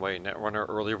the same way. Netrunner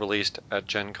early released at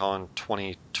Gen Con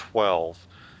 2012,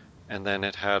 and then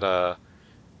it had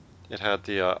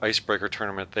the Icebreaker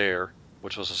tournament there,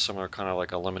 which was a similar kind of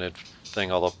like a limited thing,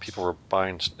 although people were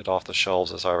buying it off the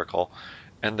shelves, as I recall.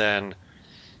 And then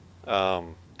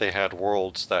they had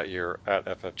Worlds that year at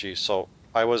FFG. So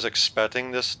I was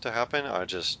expecting this to happen. I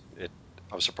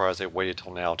was surprised they waited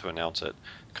till now to announce it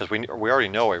because we already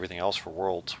know everything else for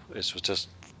Worlds. It was just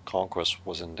Conquest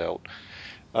was in doubt.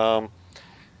 Um,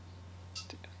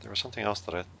 there was something else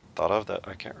that I thought of that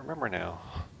I can't remember now.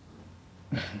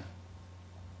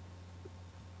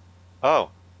 Oh,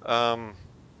 um,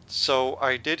 so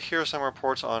I did hear some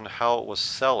reports on how it was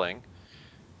selling.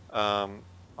 Um,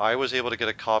 I was able to get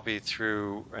a copy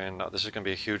through, and this is going to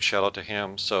be a huge shout out to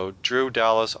him. So Drew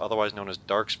Dallas, otherwise known as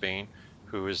Darksbane,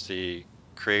 who is the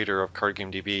creator of Card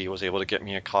Game DB, was able to get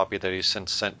me a copy that he's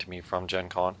since sent to me from Gen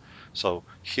Con. So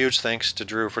huge thanks to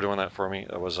Drew for doing that for me.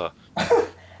 It was just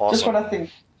awesome. when I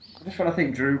think, just when I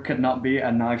think Drew could not be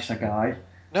a nicer guy,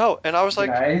 No, and I was you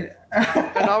like,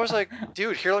 know.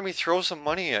 dude, here, let me throw some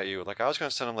money at you. Like I was going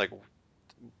to send him like,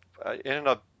 I ended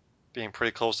up being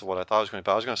pretty close to what I thought I was going to.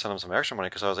 But I was going to send him some extra money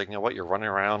because I was like, you know what, you're running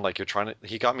around like you're trying to.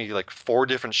 He got me like 4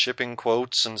 different shipping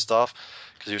quotes and stuff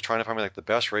because he was trying to find me like the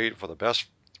best rate for the best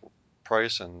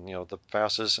price and the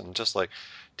fastest and just like,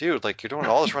 dude, like you're doing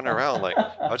all this running around. Like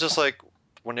I was just like,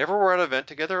 whenever we're at an event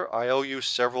together, I owe you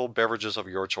several beverages of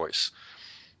your choice.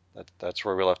 That's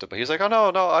where we left it. But he's like, oh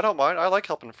no, I don't mind. I like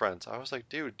helping friends. I was like,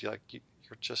 dude, you're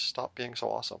just stop being so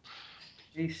awesome.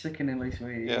 He's sickeningly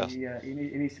sweet. Yeah, He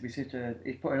needs to be such a.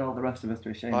 He's putting all the rest of us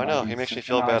to shame. I Like know. He he's makes me such a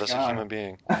feel bad nice as a guy. human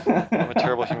being. I'm a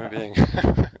terrible human being.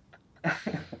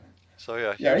 So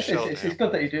yeah, Yeah, huge shout out to it's him.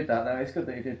 good that he did that though. It's good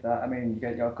that he did that. I mean, you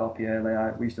get your copy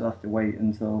early. We still have to wait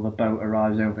until the boat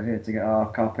arrives over here to get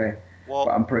our copy. But Well,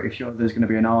 I'm pretty sure there's going to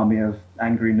be an army of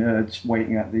angry nerds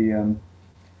waiting at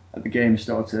the game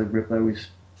store to rip those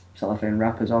cellophane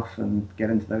wrappers off and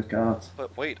get into those cards.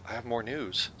 but wait, I have more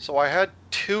news. So I had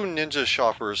two Ninja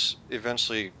shoppers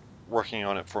eventually working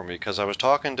on it for me because I was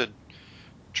talking to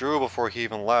Drew before he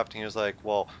even left, and he was like,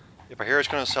 "Well, if I hear it's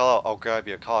going to sell out, I'll grab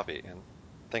you a copy." And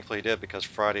thankfully he did because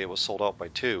Friday it was sold out by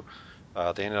 2.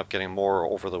 They ended up getting more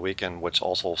over the weekend, which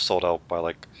also sold out by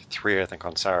like 3, I think,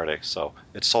 on Saturday. So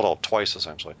it sold out twice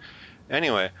essentially.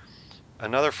 Anyway,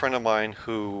 another friend of mine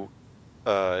who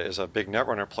is a big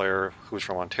Netrunner player who's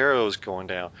from Ontario is going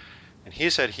down, and he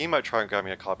said he might try and grab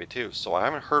me a copy too. So I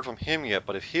haven't heard from him yet,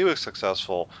 but if he was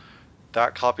successful,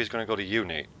 that copy is going to go to you,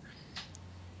 Nate.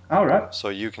 All right. So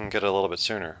you can get it a little bit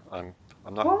sooner. I'm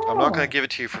not going to Oh. give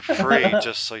it to you for free,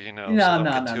 just so you know. So No, don't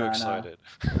no, get no, too no, no. excited.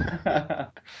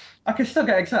 I can still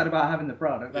get excited about having the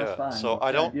product. That's Yeah. fine. So But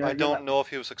I don't I you're don't like, know if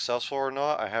he was successful or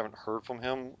not. I haven't heard from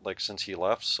him like since he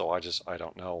left, so I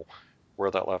don't know where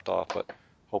that left off, but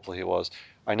hopefully he was.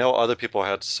 I know other people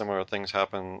had similar things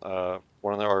happen.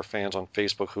 One of our fans on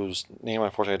Facebook, whose name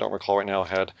unfortunately I don't recall right now,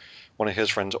 had one of his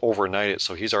friends overnight it,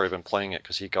 so he's already been playing it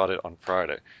because he got it on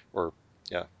Friday, or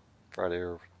yeah, Friday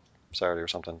or Saturday or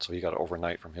something. So he got it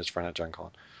overnight from his friend at Gen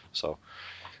Con. So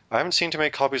I haven't seen too many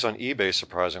copies on eBay,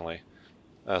 surprisingly,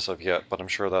 as of yet, but I'm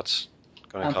sure that's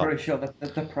going to I'm come. pretty sure that the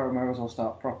promos will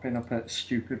start propping up at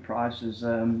stupid prices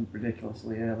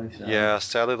ridiculously early. So, Yeah,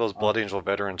 sadly, those um, Blood Angel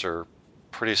veterans are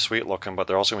pretty sweet looking, but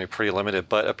they're also going to be pretty limited.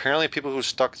 But apparently, people who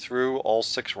stuck through all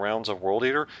 6 rounds of World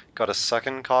Eater got a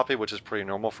second copy, which is pretty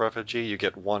normal for FFG. You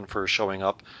get one for showing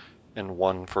up and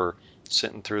one for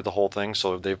sitting through the whole thing.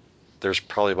 So there's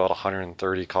probably about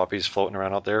 130 copies floating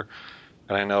around out there.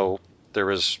 And I know there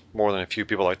is more than a few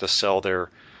people like to sell their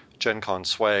Gen Con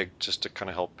swag just to kind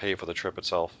of help pay for the trip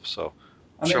itself. So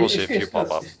I'm I mean, sure we'll see a few it's good.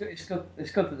 pop up.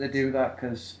 It's good that they do that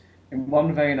because, in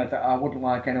one vein, I wouldn't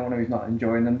like anyone who's not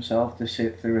enjoying themselves to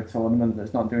sit through a tournament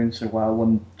that's not doing so well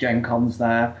when Gen Con's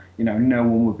there. No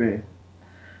one would be.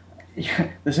 Yeah,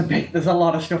 there's a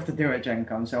lot of stuff to do at Gen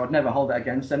Con, so I'd never hold it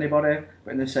against anybody.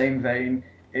 But in the same vein,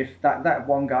 if that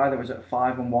one guy that was at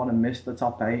 5-1 and missed the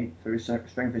top 8 through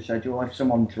strength of schedule, if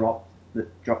someone dropped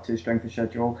his strength of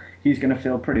schedule, he's going to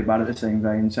feel pretty bad at the same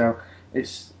vein. So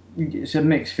it's a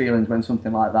mixed feelings when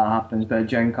something like that happens. But at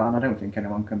Gen Con, I don't think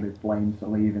anyone can be blamed for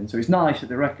leaving. So it's nice that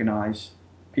they recognise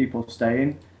people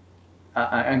staying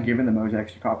and giving them those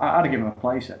extra cards. I'd have given them a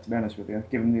playset, to be honest with you.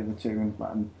 Give them the other two and let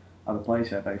them have a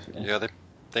playset, basically. Yeah,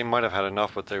 they might have had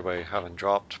enough with everybody having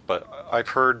dropped, but I've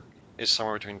heard it's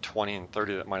somewhere between 20 and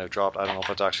 30 that might have dropped. I don't know if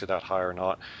it's actually that high or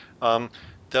not. Um,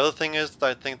 the other thing is that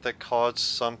I think that caused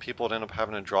some people to end up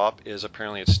having to drop is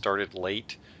apparently it started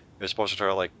late. It was supposed to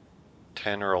start at like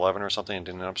 10 or 11 or something and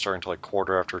didn't end up starting until like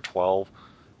quarter after 12.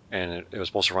 And it was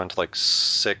supposed to run to like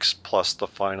 6 plus the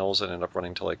finals and ended up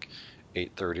running to like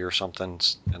 8:30 or something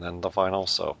and then the finals.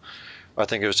 So I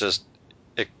think it was just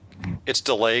it its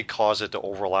delay caused it to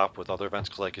overlap with other events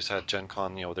because, like you said, Gen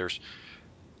Con,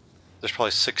 there's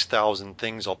probably 6,000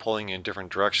 things all pulling you in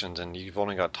different directions, and you've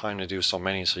only got time to do so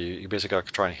many, so you basically got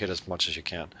to try and hit as much as you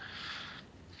can.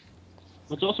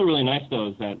 What's also really nice though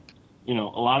is that a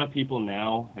lot of people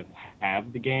now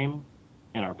have the game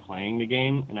and are playing the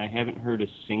game, and I haven't heard a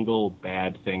single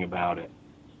bad thing about it,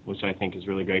 which I think is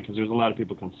really great because there's a lot of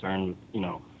people concerned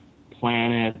with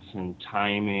planets and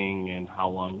timing and how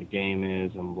long the game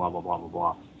is and blah blah blah blah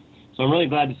blah. So I'm really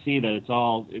glad to see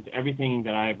that everything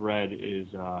that I've read is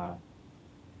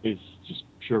just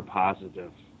pure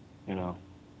positive, you know.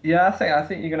 Yeah, I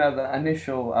think you're gonna have that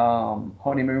initial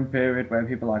honeymoon period where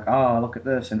people are like, oh, look at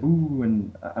this and ooh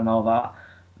and all that.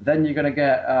 Then you're gonna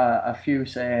get a few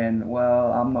saying,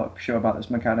 well, I'm not sure about this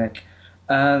mechanic,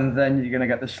 and then you're gonna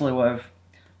get the slew of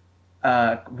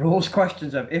rules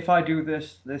questions of if I do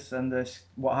this, this, and this,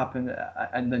 what happened?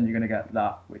 And then you're gonna get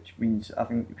that, which means I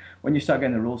think when you start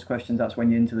getting the rules questions, that's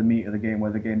when you're into the meat of the game,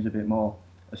 where the game's a bit more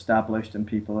established and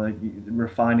people are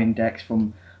refining decks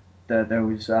from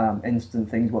those instant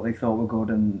things, what they thought were good,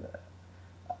 and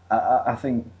I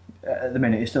think at the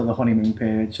minute it's still the honeymoon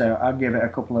period, so I'd give it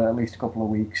at least a couple of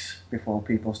weeks before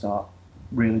people start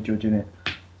really judging it.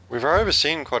 We've already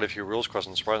seen quite a few rules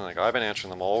questions, surprisingly. I've been answering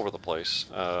them all over the place.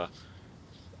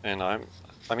 And I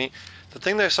mean, the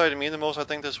thing that excited me the most, I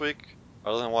think, this week,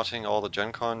 other than watching all the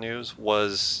Gen Con news,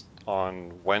 was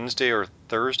on Wednesday or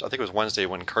Thursday. I think it was Wednesday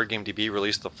when Card Game DB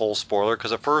released the full spoiler.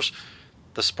 Because at first,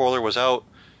 the spoiler was out,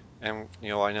 and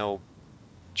I know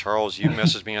Charles, you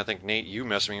messaged me. I think Nate, you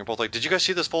messaged me. You're both like, "Did you guys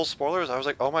see this full spoilers?" I was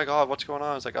like, "Oh my god, what's going on?"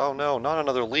 I was like, "Oh no, not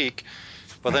another leak."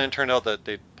 But then it turned out that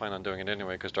they plan on doing it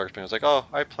anyway, because Darkspain was like, "Oh,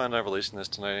 I plan on releasing this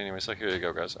tonight anyway, so here you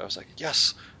go, guys." I was like,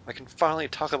 "Yes, I can finally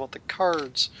talk about the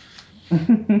cards."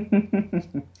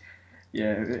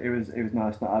 Yeah, it was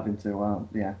nice not having to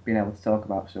being able to talk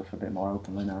about stuff a bit more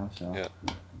openly now. So Yeah.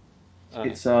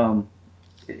 it's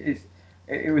it's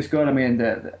it was good. I mean,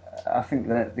 I think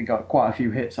that they got quite a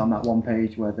few hits on that one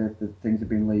page where the things have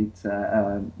been leaked.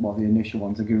 Well, the initial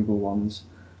ones, the Google ones.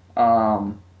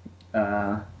 Um,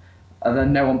 and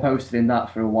then no one posted in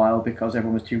that for a while because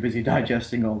everyone was too busy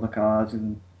digesting all the cards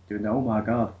and doing the, oh my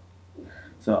god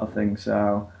sort of thing.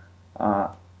 So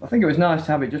I think it was nice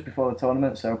to have it just before the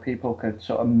tournament so people could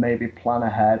sort of maybe plan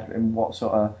ahead in what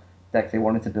sort of deck they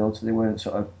wanted to build so they weren't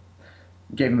sort of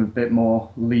gave them a bit more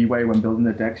leeway when building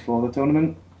the decks for the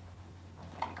tournament.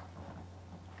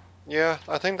 Yeah,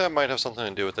 I think that might have something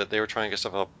to do with it. They were trying to get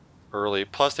stuff up early.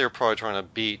 Plus, they were probably trying to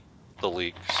beat the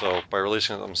leak. So by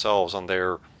releasing it themselves on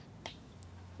their,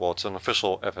 well, it's an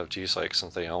official FFG site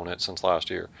since they own it since last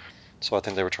year. So I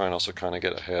think they were trying also kind of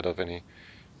get ahead of any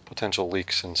potential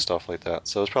leaks and stuff like that.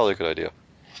 So it's probably a good idea.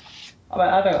 I mean,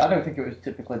 I don't think it was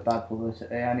typically bad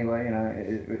publicity anyway.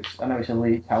 I know it's a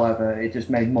leak. However, it just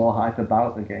made more hype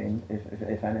about the game,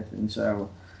 if anything. So,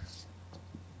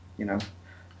 you know,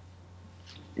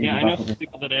 Yeah, even I bad know some publicity.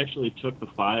 people that actually took the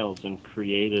files and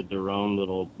created their own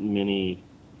little mini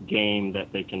game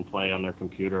that they can play on their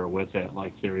computer with it,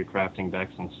 like theory crafting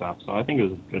decks and stuff. So I think it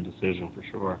was a good decision for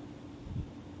sure.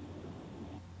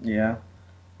 Yeah.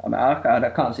 I mean, I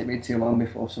can't see it being too long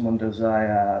before someone does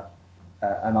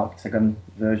an Octagon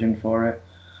version for it.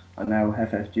 I know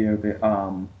FFG are a bit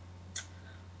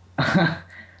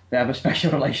they have a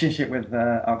special relationship with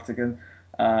Octagon,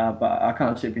 but I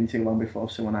can't see it being too long before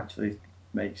someone actually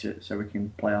makes it so we can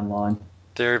play online.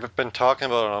 They've been talking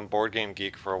about it on Board Game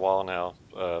Geek for a while now,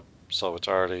 so it's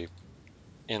already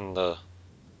in the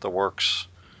works.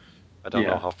 I don't know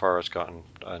Yeah. how far it's gotten,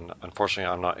 and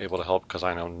unfortunately, I'm not able to help because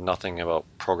I know nothing about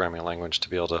programming language to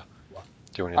be able to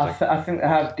do anything. I think they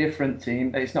have different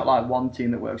teams. It's not like one team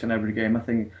that works on every game. I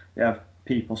think they have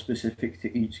people specific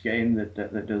to each game that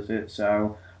does it.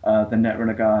 So the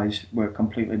Netrunner guys work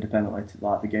completely independently to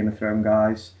like the Game of Thrones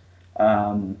guys.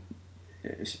 Um,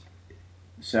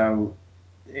 so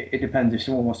it depends if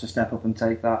someone wants to step up and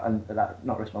take that and that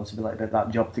not responsibility but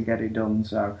that job to get it done.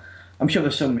 So I'm sure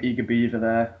there's some eager beaver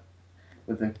there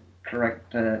with the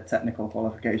correct technical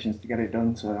qualifications to get it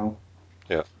done. So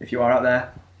Yeah. if you are out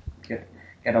there,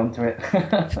 get onto it.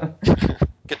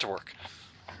 Get to work.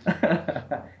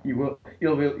 You will.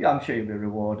 You'll be. I'm sure you'll be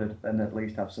rewarded, and at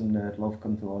least have some nerd love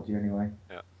come towards you anyway.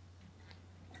 Yeah.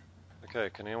 Okay,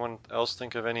 can anyone else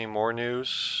think of any more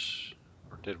news?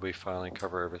 Or did we finally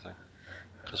cover everything?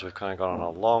 Because we've kind of gone on a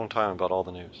long time about all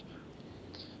the news.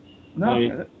 No,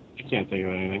 I can't think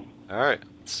of anything. All right,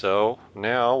 so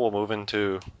now we'll move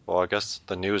into, well, I guess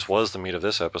the news was the meat of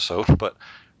this episode, but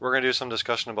we're going to do some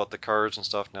discussion about the cards and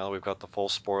stuff now that we've got the full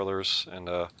spoilers, and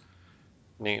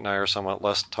Nate and I are somewhat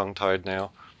less tongue-tied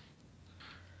now.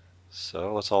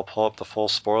 So let's all pull up the full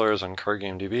spoilers on Card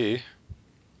Game DB.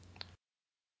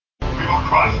 We will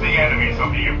crush the enemies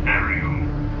of the Imperium.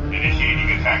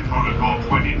 Initiating attack protocol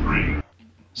 23.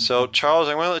 So Charles,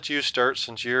 I'm going to let you start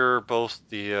since you're both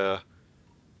the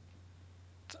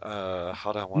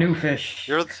how do I want new fish.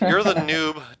 you're the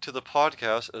noob to the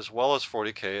podcast as well as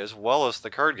 40K as well as the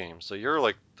card game. So you're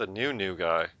like the new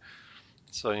guy.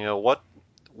 So what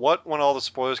when all the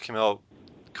spoilers came out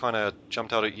kind of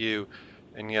jumped out at you,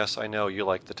 and yes, I know you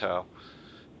like the Tau.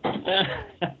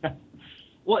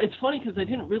 Well, it's funny because I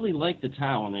didn't really like the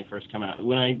Tau when they first come out.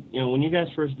 When you guys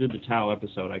first did the Tau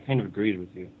episode, I kind of agreed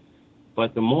with you.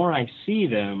 But the more I see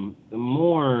them, the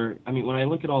more, I mean, when I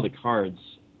look at all the cards,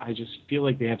 I just feel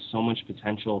like they have so much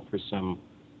potential for some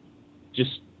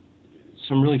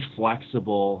really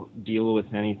flexible, deal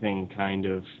with anything kind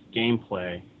of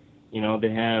gameplay.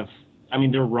 They have, I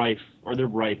mean, they're ripe for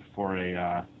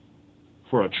a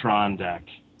Tron deck.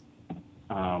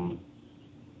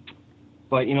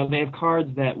 But they have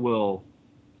cards that will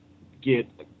get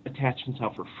attachments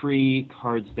out for free,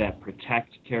 cards that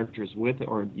protect characters with,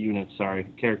 or units, sorry,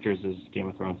 characters is Game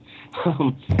of Thrones,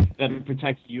 that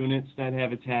protects units that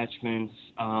have attachments.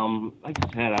 Like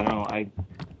I said, I don't know,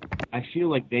 I feel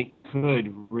like they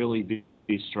could really be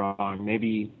strong.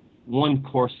 Maybe one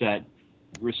core set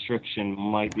restriction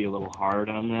might be a little hard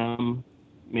on them,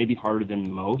 maybe harder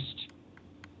than most,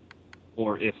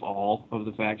 or if all of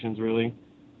the factions really.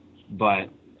 But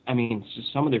I mean, it's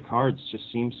just some of their cards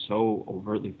just seem so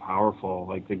overtly powerful.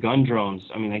 Like the gun drones.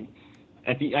 I mean,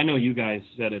 I know you guys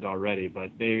said it already,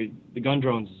 but the gun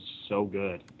drones is so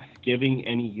good. Giving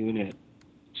any unit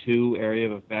 2 area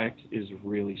of effect is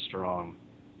really strong.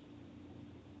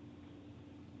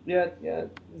 Yeah.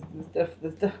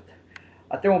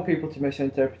 I don't want people to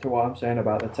misinterpret what I'm saying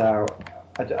about the Tau.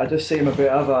 I just see him a bit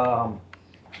of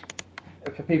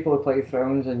for people who play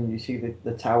Thrones and you see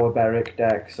the Tower Beric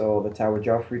decks or the Tower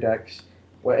Joffrey decks,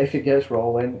 where if it gets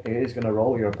rolling, it is going to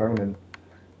roll your opponent.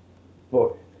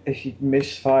 But if you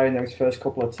misfire in those first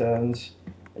couple of turns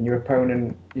and your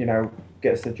opponent,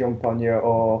 gets the jump on you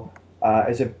or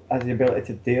has the ability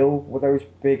to deal with those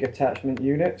big attachment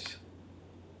units,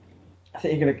 I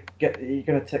think you're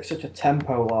gonna take such a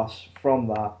tempo loss from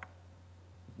that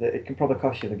it can probably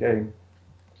cost you the game.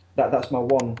 That's my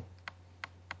one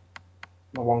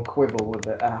quibble with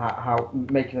it. How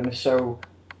making them so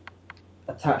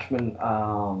attachment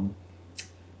I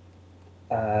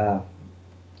forgot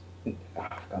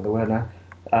the word now.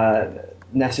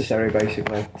 Necessary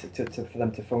basically for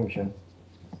them to function.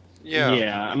 Yeah.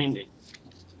 Yeah, I mean,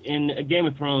 in a Game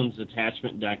of Thrones,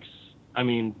 attachment decks, I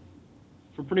mean,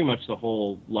 for pretty much the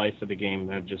whole life of the game,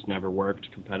 have just never worked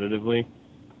competitively.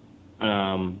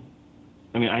 I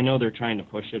mean, I know they're trying to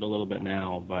push it a little bit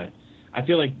now, but I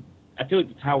feel like the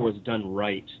tower was done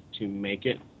right to make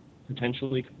it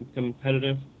potentially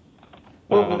competitive.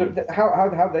 Well,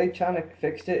 how they kind of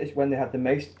fixed it is when they had the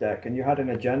Mace deck, and you had an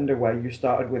agenda where you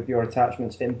started with your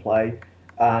attachments in play,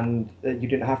 and you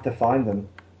didn't have to find them.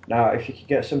 Now, if you could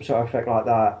get some sort of effect like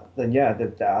that, then yeah,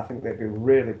 I think they'd be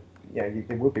really,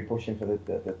 they would be pushing for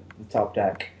the top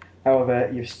deck. However,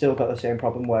 you've still got the same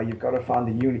problem where you've got to find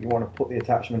the unit you want to put the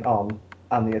attachment on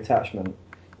and the attachment.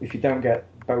 If you don't get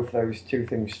both those two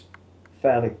things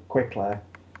fairly quickly,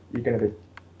 you're going to be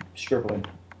struggling.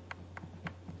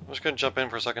 I'm just going to jump in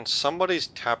for a second. Somebody's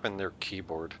tapping their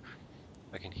keyboard.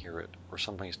 I can hear it. Or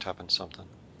somebody's tapping something.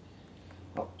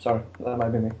 Oh, sorry, that might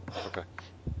be me. Okay.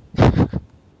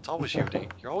 It's always you, Dean.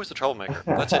 You're always the troublemaker.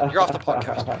 That's it. You're off the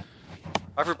podcast.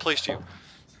 I've replaced you.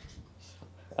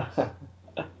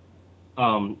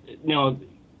 No,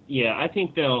 yeah, I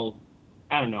think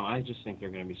I don't know, I just think they're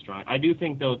going to be strong. I do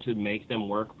think, though, to make them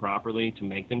work properly, to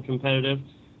make them competitive,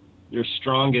 your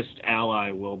strongest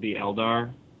ally will be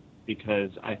Eldar,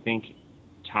 because I think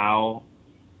Tau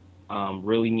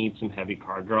really needs some heavy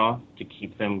card draw to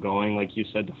keep them going, like you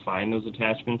said, to find those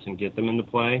attachments and get them into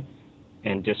play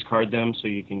and discard them so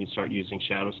you can start using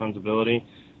Shadow Sun's ability.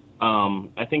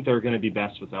 I think they're going to be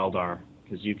best with Eldar,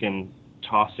 because you can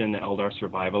toss in the Eldar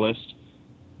Survivalist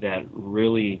that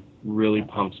really, really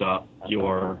pumps up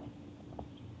your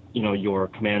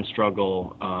command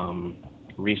struggle,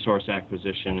 resource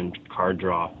acquisition, and card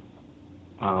draw.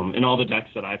 In all the decks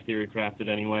that I've theory crafted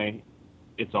anyway,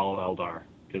 it's all Eldar,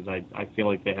 because I feel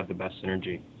like they have the best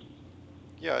synergy.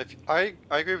 Yeah, I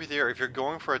agree with you. If you're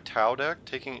going for a Tau deck,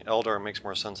 taking Eldar makes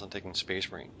more sense than taking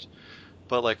Space Marines.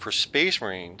 But like for Space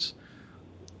Marines,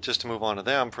 just to move on to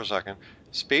them for a second,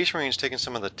 Space Marines taking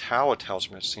some of the Tau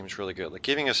attachments seems really good. Like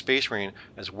giving a Space Marine,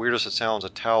 as weird as it sounds, a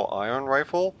Tau iron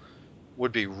rifle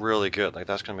would be really good. Like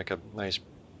that's going to make a nice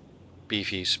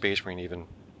beefy Space Marine even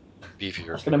beefier.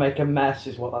 That's going to make a mess,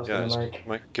 is what that's Yeah, going to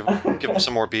make. give them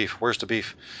some more beef. Where's the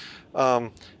beef?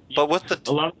 But with the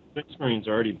A lot of Space Marines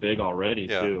are already big already,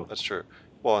 yeah, too. that's true.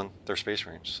 Well, and they're Space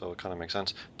Marines, so it kind of makes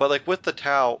sense. But like with the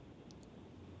Tau,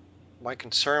 my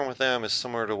concern with them is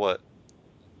similar to what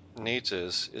Nate's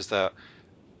is that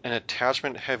an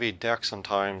attachment heavy deck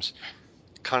sometimes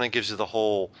kind of gives you the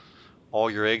whole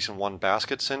all your eggs in one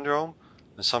basket syndrome,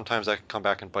 and sometimes that can come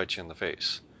back and bite you in the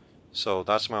face. So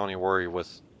that's my only worry with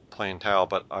playing Tau,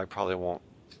 but I probably won't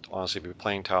honestly be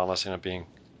playing Tau unless I end up being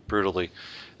brutally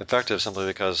effective, simply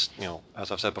because,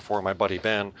 as I've said before, my buddy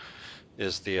Ben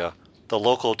is the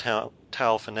local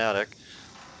Tau fanatic,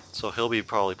 so he'll be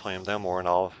probably playing them more,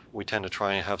 and we tend to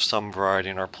try and have some variety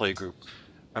in our play group.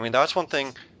 I mean, that's one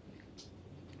thing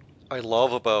I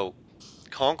love about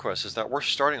Conquest is that we're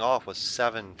starting off with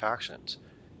 7 factions.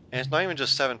 And it's not even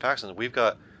just 7 factions. We've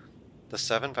got the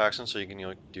 7 factions, so you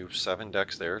can do 7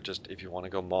 decks there. Just if you want to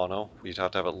go mono, you'd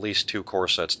have to have at least 2 core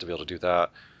sets to be able to do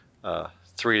that.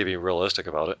 3 to be realistic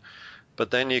about it. but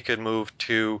then you could move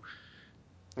to,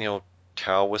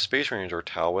 Tau with Space Marines, or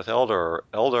Tau with Eldar, or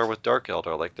Eldar with Dark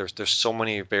Eldar. Like there's so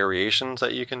many variations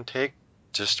that you can take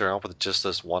just around with just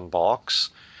this one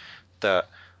box that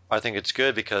I think it's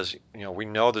good because we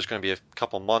know there's going to be a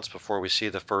couple months before we see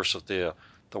the first of the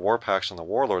war packs in the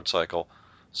Warlord cycle.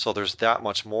 So there's that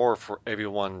much more for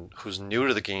everyone who's new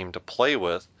to the game to play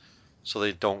with, so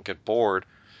they don't get bored,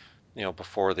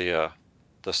 before the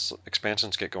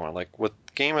expansions get going. Like with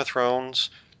Game of Thrones,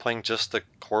 playing just the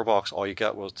core box, all you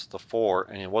got was the 4,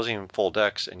 and it wasn't even full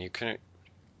decks, and you couldn't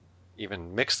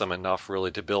even mix them enough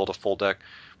really to build a full deck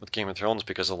with Game of Thrones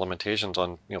because of limitations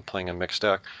on playing a mixed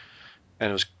deck. And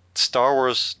it was Star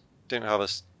Wars didn't have a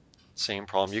same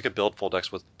problem. You could build full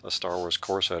decks with a Star Wars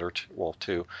core set or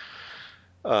two.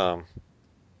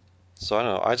 So I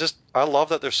don't know. I love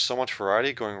that there's so much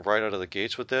variety going right out of the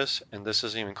gates with this, and this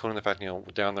isn't even including the fact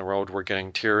down the road we're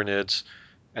getting Tyranids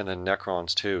and then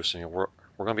Necrons too. So we're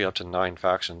going to be up to 9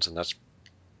 factions, and that's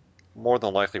more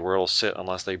than likely where it'll sit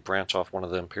unless they branch off one of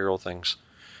the Imperial things,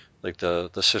 like the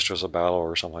Sisters of Battle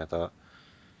or something like that.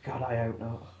 God, I hope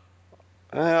not.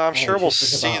 I'm sure we'll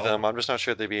Sisters of see Battle. them. I'm just not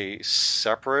sure if they'll be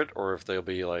separate or if they'll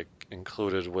be like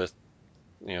included with,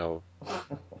 the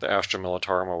Astra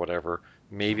Militarum or whatever.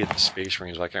 Maybe the Space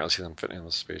Marines, but I can't really see them fitting in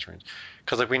with the Space Marines.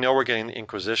 Because we know we're getting the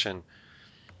Inquisition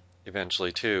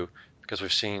eventually too, because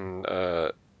we've seen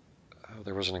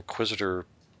there was an Inquisitor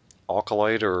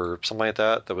Acolyte or something like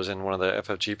that was in one of the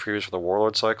FFG previews for the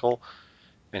Warlord cycle,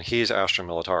 and he's Astra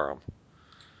Militarum.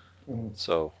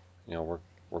 So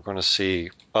we're going to see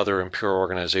other Imperial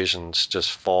organizations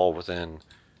just fall within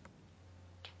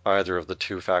either of the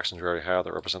 2 factions we already have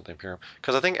that represent the Imperium.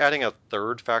 Because I think adding a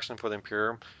 3rd faction for the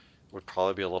Imperium would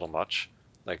probably be a little much.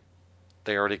 Like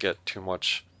they already get too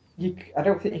much. I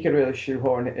don't think you could really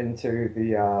shoehorn it into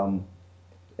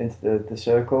the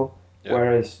circle. Yeah.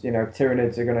 Whereas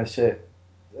Tyranids are going to sit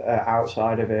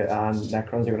outside of it, and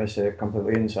Necrons are going to sit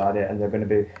completely inside it, and they're going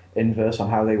to be inverse on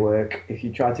how they work. If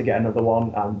you try to get another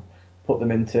one and put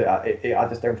them into I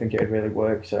just don't think it would really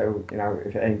work. So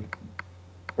if it ain't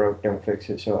broke, don't fix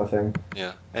it, sort of thing.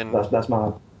 Yeah, and That's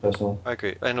my personal. I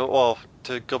agree. And well,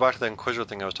 to go back to the Inquisitor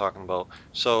thing I was talking about,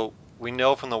 so we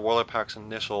know from the Warlord Pack's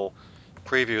initial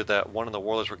preview that one of the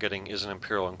Warlords we're getting is an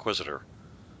Imperial Inquisitor.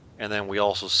 And then we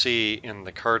also see in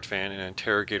the card fan an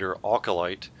Interrogator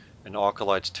Acolyte, and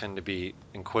Acolytes tend to be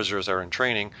Inquisitors that are in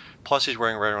training. Plus he's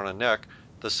wearing right around the neck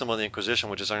the symbol of the Inquisition,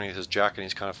 which is underneath his jacket, and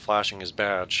he's kind of flashing his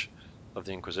badge of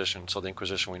the Inquisition. So the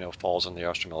Inquisition we know falls in the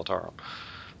Astra Militarum.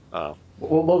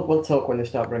 We'll talk when they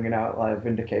start bringing out like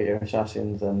Vindicator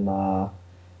Assassins and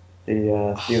the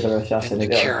other assassin.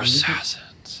 Vindicare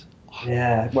Assassins.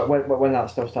 Yeah, when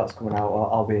that stuff starts coming out,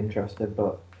 I'll be interested.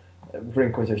 But for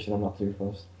Inquisition, I'm not too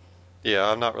fussed. Yeah,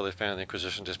 I'm not really a fan of the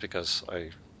Inquisition just because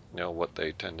I know what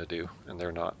they tend to do, and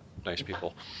they're not nice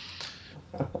people.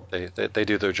 They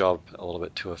do their job a little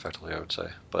bit too effectively, I would say.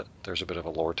 But there's a bit of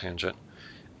a lore tangent.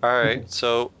 All right,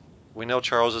 so we know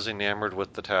Charles is enamored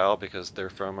with the Tau because their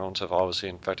pheromones have obviously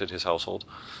infected his household.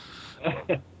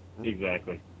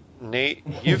 Exactly. Nate,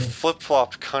 you've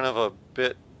flip-flopped kind of a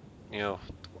bit,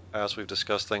 as we've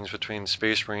discussed things between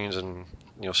Space Marines and,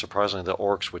 surprisingly the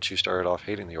Orcs, which you started off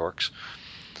hating the Orcs.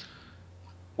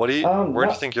 Where do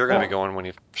you think you're going to be going when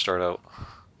you start out?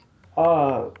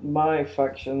 My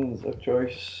factions of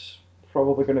choice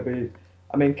probably going to be.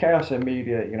 I mean, Chaos and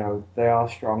Media. They are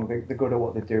strong. They're good at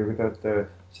what they do. They're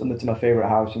similar to my favourite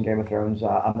house in Game of Thrones.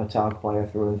 I'm a Targ player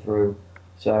through and through.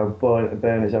 So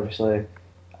Burn is obviously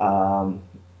um,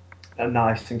 a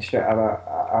nice thing straight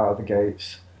out of the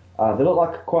gates. They look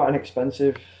like quite an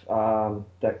expensive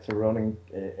deck to run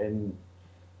in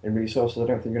resources. I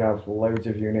don't think you're going to have loads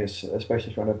of units,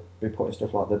 especially if you're going to be putting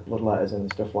stuff like the Bloodletters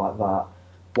and stuff like that.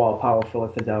 While powerful,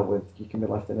 if they're dealt with, you can be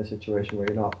left in a situation where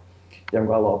you haven't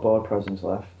got a lot of board presence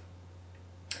left.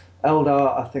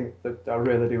 Eldar, I think that I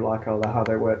really do like Eldar, how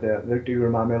they work. They do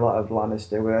remind me a lot of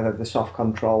Lannister, where they have the soft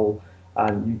control,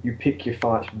 and you pick your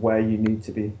fights where you need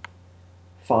to be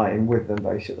fighting with them,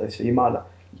 basically. So you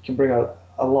can bring a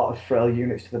lot of frail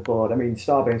units to the board. I mean,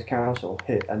 Starbane's Council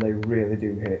hit, and they really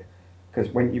do hit. Because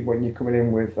when you're coming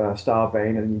in with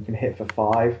Starbane and you can hit for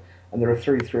 5, and there are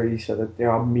 3/3, so that they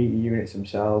are meaty units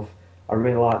themselves. I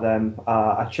really like them.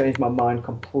 I changed my mind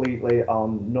completely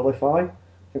on Nullify,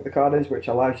 I think the card is, which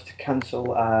allows you to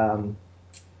cancel an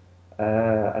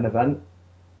event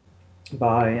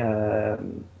by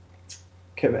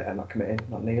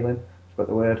not kneeling, I forgot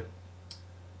the word,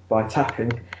 by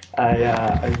tapping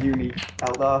a unique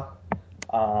Eldar.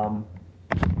 Um,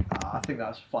 I think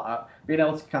that's flat out. Being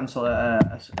able to cancel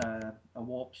a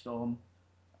warp storm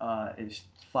is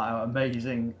flat out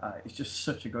amazing. It's just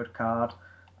such a good card,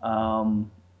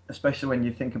 especially when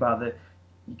you think about that.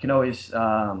 You can always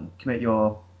commit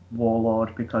your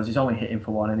Warlord because he's only hitting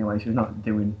for one anyway, so he's not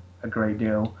doing a great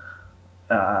deal.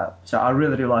 So I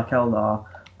really do like Eldar.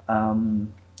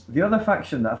 The other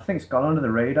faction that I think's gone under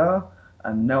the radar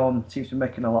and no one seems to be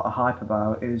making a lot of hype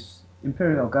about is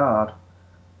Imperial Guard.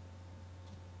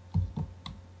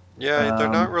 Yeah, they're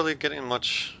not really getting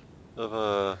much of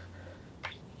a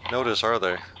notice, are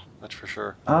they? That's for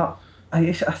sure. I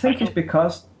think it's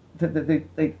because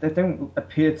they don't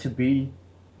appear to be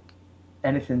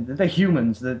anything. They're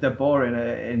humans. They're boring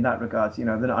in that regard. You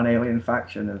know, they're not an alien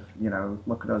faction of, you know,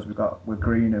 look at us, we're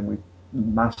green and we're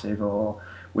massive, or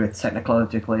we're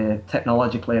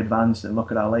technologically advanced and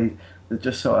look at our late. They're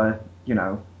just sort of, you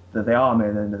know, they're the army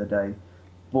at the end of the day.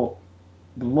 But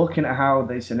looking at how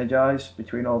they synergize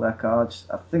between all their cards,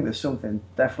 I think there's something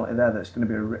definitely there that's going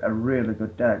to be a really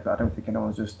good deck. But I don't think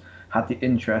anyone's just had the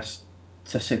interest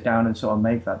to sit down and sort of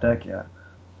make that deck yet.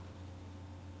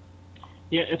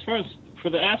 Yeah, as far as for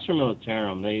the Astra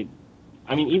Militarum,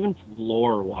 even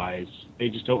lore-wise, they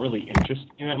just don't really interest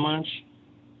me that much.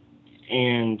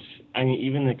 And I mean,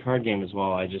 even the card game as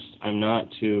well, I'm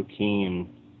not too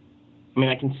keen. I mean,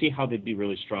 I can see how they'd be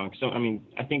really strong. So, I mean,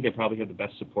 I think they probably have the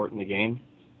best support in the game,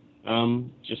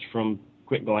 just from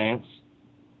quick glance.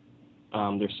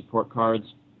 Their support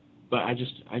cards, but I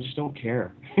just don't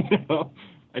care. You know,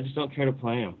 I just don't care to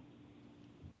play them.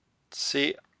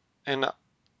 See, and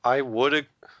I would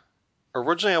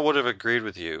originally I would have agreed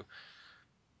with you,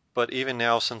 but even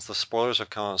now since the spoilers have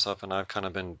come out and stuff, and I've kind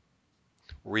of been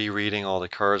rereading all the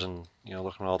cards and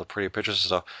looking at all the pretty pictures and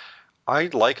stuff,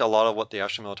 I like a lot of what the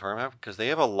Astra Militarum have because they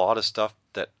have a lot of stuff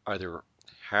that either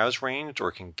has ranged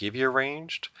or can give you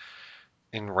ranged.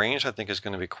 And range, I think, is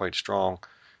going to be quite strong,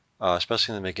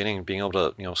 especially in the beginning, being able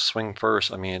to swing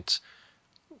first. I mean, it's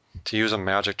to use a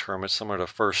Magic term, it's similar to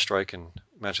First Strike in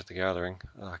Magic the Gathering.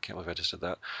 I can't believe I just did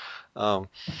that.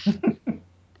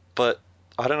 But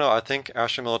I don't know. I think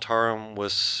Astra Militarum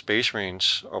with Space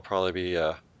Range will probably be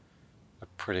a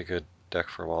pretty good deck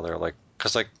for a while there.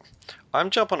 Because I'm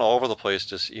jumping all over the place,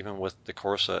 just even with the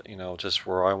core set, just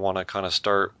where I want to kind of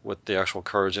start with the actual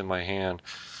cards in my hand.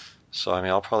 So, I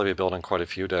mean, I'll probably be building quite a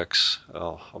few decks.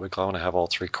 I'll be glad when I have all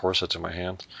 3 core sets in my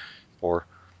hand. Or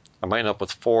I might end up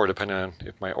with 4, depending on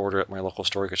if my order at my local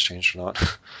store gets changed or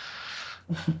not.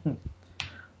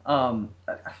 I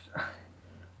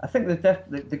think they're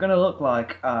going to look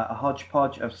like a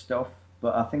hodgepodge of stuff,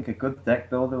 but I think a good deck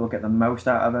builder will get the most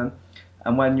out of them.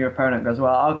 And when your opponent goes,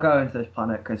 well, I'll go into this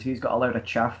planet because he's got a load of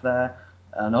chaff there,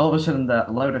 and all of a sudden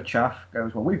that load of chaff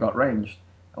goes, well, we've got ranged,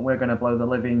 and we're going to blow the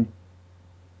living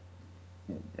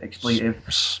expletive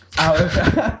out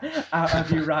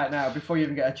of you right now before you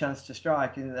even get a chance to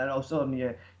strike, and then all of a sudden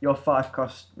your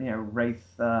 5-cost wraith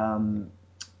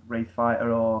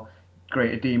fighter or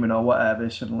greater demon or whatever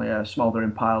is suddenly a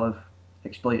smouldering pile of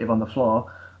expletive on the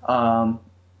floor.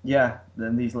 Yeah,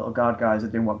 then these little guard guys are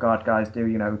doing what guard guys do.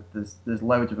 There's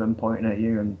loads of them pointing at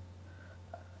you, and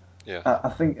Yeah. I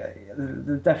think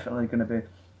they're definitely going to be.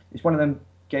 It's one of them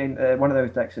one of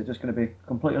those decks that's just going to be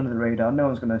completely under the radar. No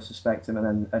one's going to suspect him,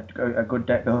 and then a good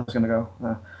deck builder's going to go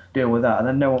deal with that, and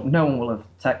then no one will have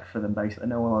tech for them basically.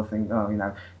 No one will think,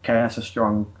 KS are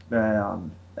strong, Eldar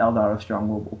are strong.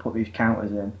 We'll put these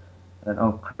counters in, and then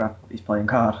oh crap, he's playing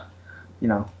card.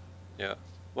 Yeah.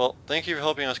 Well, thank you for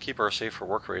helping us keep our safe for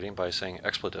work rating by saying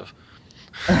expletive.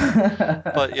 Yeah,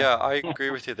 But yeah, I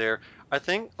agree with you there. I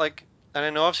think and I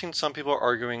know I've seen some people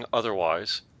arguing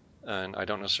otherwise, and I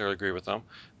don't necessarily agree with them,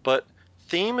 but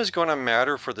theme is going to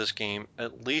matter for this game,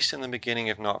 at least in the beginning,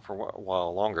 if not for a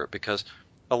while longer, because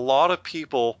a lot of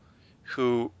people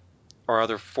who are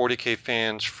either 40K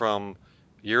fans from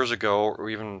years ago or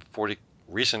even 40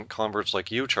 recent converts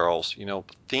like you, Charles,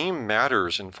 theme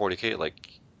matters in 40K. Like,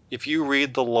 if you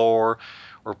read the lore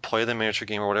or play the miniature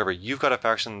game or whatever, you've got a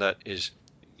faction that is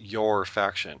your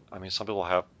faction. I mean, some people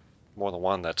have more than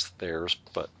one that's theirs,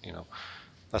 but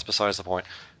that's besides the point.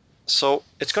 So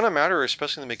it's going to matter,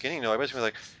 especially in the beginning. Everybody's going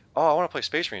to be like, "Oh, I want to play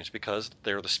Space Marines because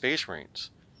they're the Space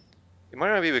Marines." It might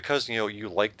not be because you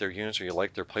like their units or you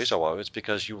like their playstyle. Well, it's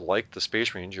because you like the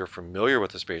Space Marines. You're familiar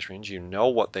with the Space Marines. You know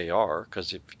what they are.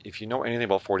 Because if you know anything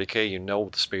about 40K, you know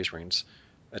the Space Marines.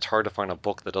 It's hard to find a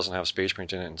book that doesn't have Space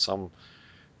Marines in it in some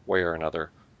way or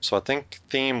another. So I think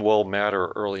theme will matter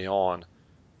early on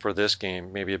for this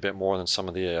game, maybe a bit more than some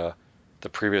of the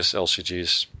previous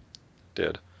LCGs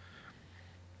did.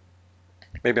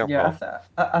 Maybe I'm wrong.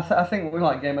 I think we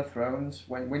like Game of Thrones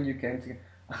when you came to.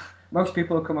 most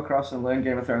people who come across and learn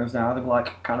Game of Thrones now, they're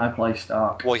like, "Can I play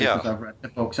Stark?" Well, Because yeah. I've read the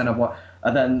books and I've what,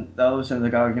 and then those and they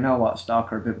go, "You know what,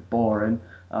 Stark are a bit boring.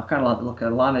 I kind of like the look at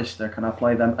Lannister. Can I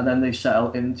play them?" And then they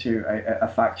settle into a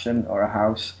faction or a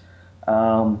house.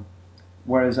 Um,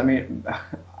 Whereas, I mean,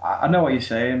 I know what you're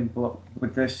saying, but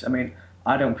with this, I mean,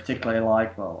 I don't particularly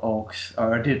like, well, orcs,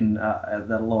 or I didn't,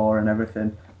 the lore and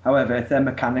everything. However, if they're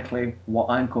mechanically what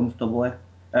I'm comfortable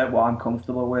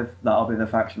with, that'll be the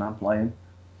faction I'm playing.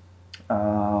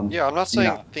 Yeah, I'm not You saying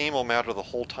know, theme will matter the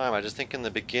whole time. I just think in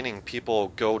the beginning, people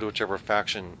go to whichever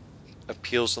faction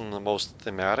appeals to them the most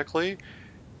thematically,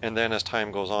 and then as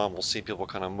time goes on, we'll see people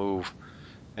kind of move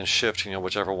and shift,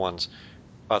 whichever one's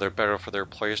either better for their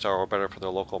playstyle or better for their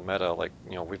local meta. Like,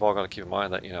 we've all got to keep in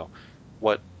mind that,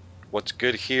 what what's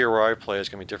good here where I play is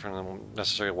going to be different than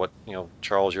necessarily what,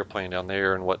 Charles, you're playing down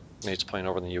there and what Nate's playing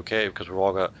over in the UK because we've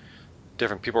all got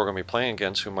different people we're going to be playing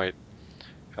against who might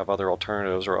have other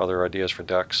alternatives or other ideas for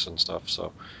decks and stuff.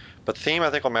 So, but theme I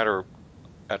think will matter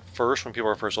at first when people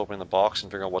are first opening the box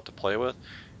and figuring out what to play with,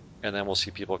 and then we'll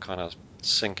see people kind of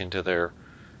sink into their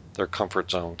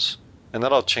comfort zones, and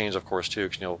that'll change, of course, too.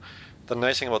 Because the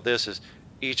nice thing about this is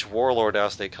each warlord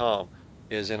as they come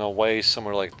is in a way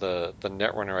similar like the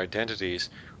Netrunner identities.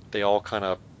 They all kind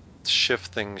of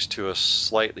shift things to a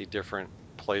slightly different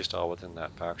playstyle within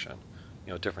that faction.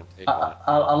 Different take on it.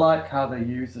 I like how they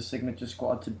use the signature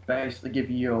squad to basically give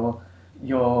you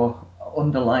your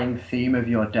underlying theme of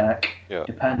your deck, Yeah.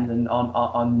 depending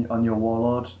on your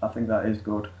warlord. I think that is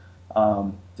good.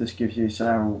 Just gives you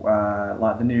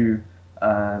like the new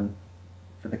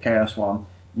for the chaos one.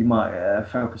 You might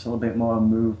focus a little bit more on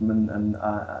movement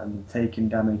and taking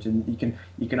damage, and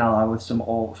you can ally with some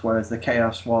orcs. Whereas the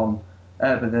chaos one,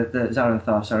 but the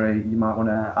Xanathar, sorry, you might want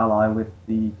to ally with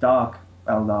the dark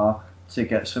Eldar to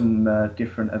get some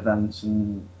different events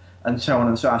and so on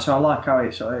and so on. So I like how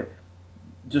it sort of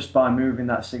just by moving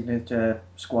that signature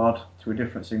squad to a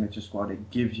different signature squad,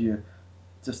 it gives you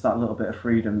just that little bit of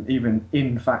freedom, even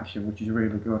in faction, which is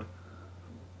really good.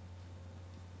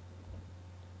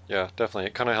 Yeah, definitely.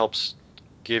 It kind of helps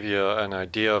give you an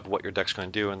idea of what your deck's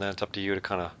going to do, and then it's up to you to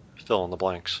kind of fill in the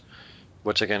blanks.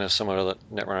 Which again is similar to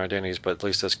the Netrunner identities, but at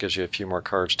least this gives you a few more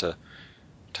cards to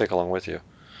take along with you.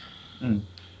 Mm.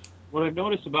 What I've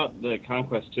noticed about the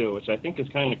Conquest 2, which I think is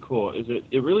kind of cool, is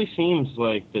it really seems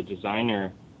like the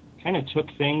designer kind of took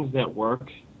things that work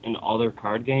in other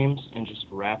card games and just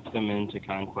wrapped them into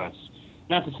Conquest.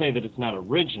 Not to say that it's not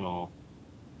original,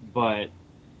 but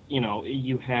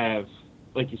you have,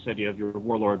 like you said, you have your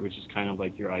Warlord, which is kind of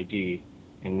like your ID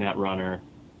in Netrunner,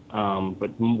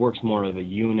 but works more as a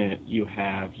unit. You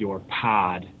have your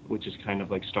Pod, which is kind of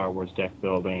like Star Wars deck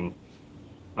building.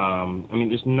 I mean,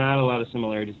 there's not a lot of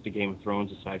similarities to Game of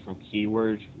Thrones aside from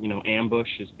keyword.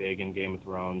 Ambush is big in Game of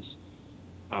Thrones.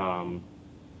 Um,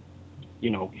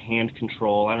 hand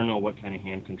control. I don't know what kind of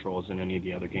hand control is in any of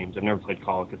the other games. I've never played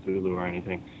Call of Cthulhu or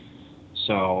anything.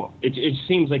 So it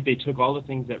seems like they took all the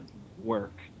things that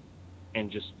work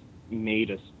and just made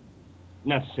us,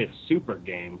 not to say a super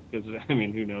game, because, I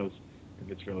mean, who knows if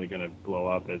it's really going to blow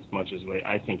up as much as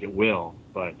I think it will.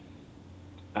 But,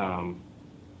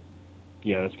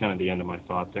 yeah, that's kind of the end of my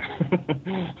thought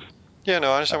there. Yeah,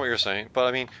 no, I understand what you're saying, but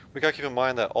I mean, we gotta keep in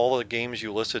mind that all the games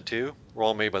you listed too were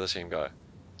all made by the same guy.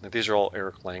 Like these are all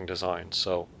Eric Lang designs,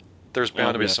 so there's bound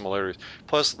Oh, to be yeah. similarities.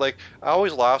 Plus, like I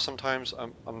always laugh sometimes.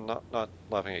 I'm not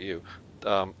laughing at you.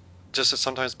 Um, just that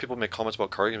sometimes people make comments about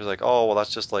card games like, oh, well,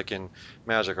 that's just like in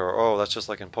Magic, or oh, that's just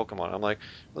like in Pokemon. I'm like,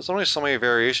 there's only so many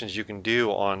variations you can do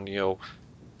on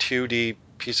 2D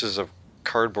pieces of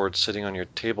cardboard sitting on your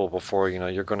table before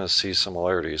you're going to see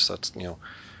similarities. That's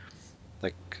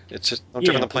like it's just no different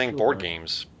Yeah, than for playing board sure.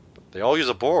 games. They all use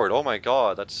a board. Oh my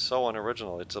God, that's so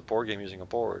unoriginal. It's a board game using a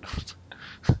board.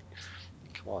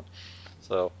 Come on.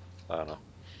 So I don't know.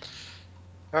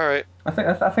 All right. I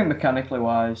think mechanically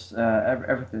wise,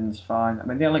 everything's fine. I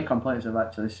mean, the only complaints I've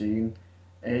actually seen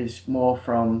is more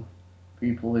from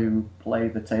people who play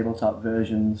the tabletop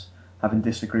versions having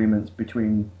disagreements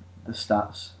between the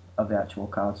stats of the actual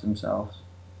cards themselves.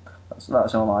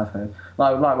 That's all I've heard.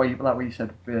 Like what you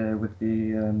said with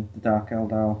the Dark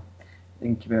Eldar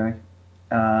Incubi,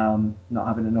 not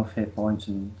having enough hit points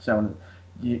and so on.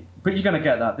 But you're going to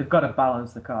get that. They've got to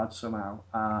balance the cards somehow,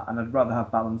 and I'd rather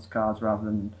have balanced cards rather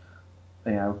than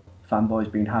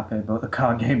fanboys being happy about the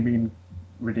card game being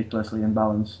ridiculously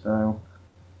imbalanced. So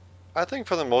I think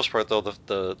for the most part though,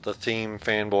 the theme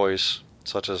fanboys,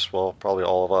 such as well probably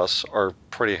all of us, are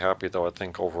pretty happy though. I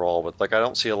think overall, but like I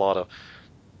don't see a lot of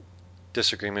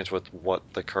disagreements with what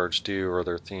the cards do or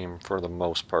their theme for the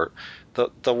most part.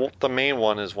 The main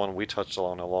one is one we touched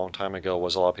on a long time ago,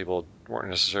 was a lot of people weren't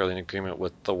necessarily in agreement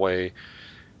with the way,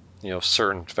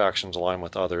 certain factions align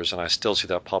with others, and I still see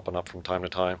that popping up from time to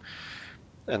time.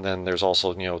 And then there's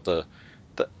also, the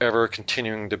ever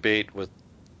continuing debate with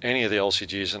any of the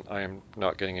LCGs, and I am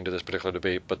not getting into this particular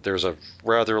debate, but there's a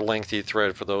rather lengthy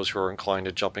thread for those who are inclined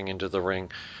to jumping into the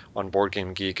ring on Board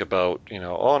Game Geek about,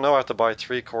 oh no, I have to buy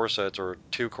 3 core sets or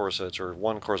 2 core sets or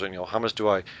 1 core set, how much do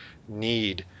I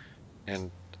need?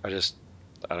 And I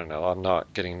don't know, I'm not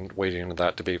wading into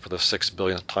that debate for the 6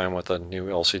 billionth time with a new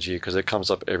LCG, because it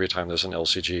comes up every time there's an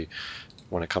LCG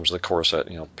when it comes to the core set.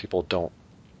 People don't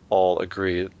all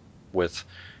agree with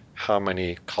how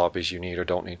many copies you need or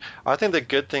don't need. I think the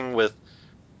good thing with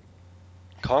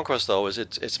Conquest, though, is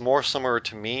it's more similar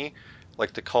to me,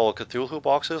 like the Call of Cthulhu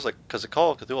boxes, because the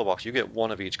Call of Cthulhu box, you get 1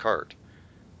 of each card.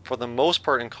 For the most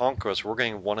part in Conquest, we're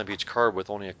getting 1 of each card with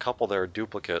only a couple that are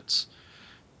duplicates.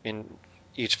 In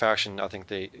each faction, I think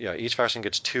each faction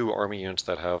gets 2 army units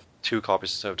that have 2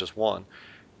 copies instead of just 1.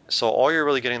 So all you're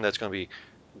really getting that's going to be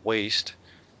waste,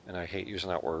 and I hate using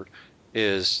that word,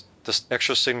 is this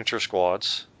extra signature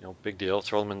squads. Big deal,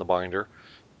 throw them in the binder.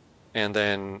 And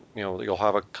then, you'll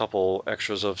have a couple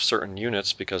extras of certain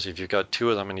units, because if you've got 2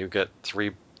 of them and you get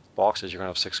 3 boxes, you're going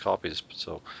to have 6 copies.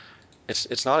 So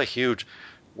it's not a huge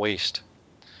waste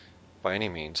by any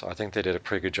means. I think they did a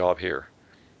pretty good job here.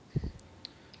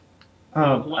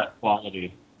 There's less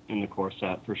quality in the core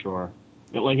set for sure.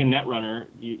 Like in Netrunner,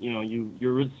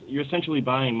 you're essentially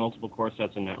buying multiple core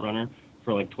sets in Netrunner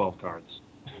for like 12 cards.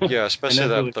 Yeah, especially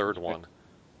that really third one.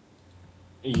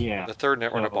 Yeah. The third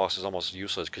Netrunner box is almost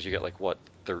useless, because you get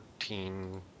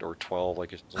 13 or 12,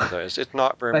 it's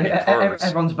not very many cards.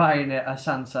 Everyone's buying it a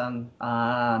Sansan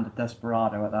and a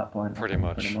Desperado at that point. Pretty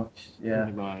much. Yeah.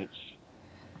 Pretty much.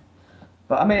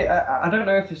 But I mean, I don't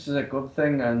know if this is a good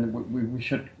thing, and we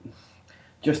should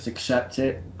just accept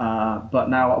it. But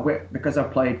now, because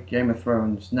I've played Game of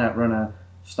Thrones, Netrunner,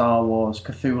 Star Wars,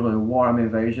 Cthulhu, Warhammer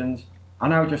Invasions, I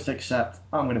now just accept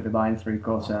I'm going to be buying 3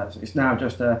 core sets. It's now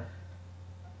just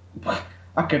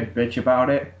I could bitch about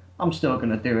it. I'm still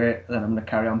going to do it, and then I'm going to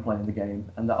carry on playing the game,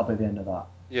 and that'll be the end of that.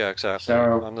 Yeah, exactly.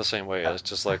 So, I'm the same way. It's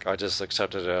just like, I just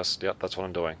accepted it as, yep, that's what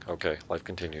I'm doing. Okay, life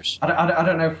continues. I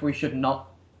don't know if we should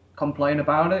not complain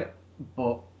about it,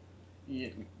 but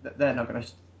they're not going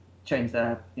to change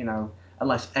their,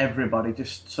 unless everybody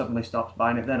just suddenly stops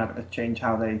buying it, they're not going to change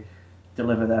how they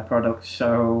deliver their products.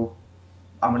 So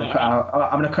I'm going to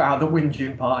cut out the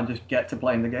whinging part and just get to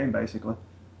playing the game, basically.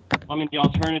 I mean, the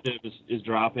alternative is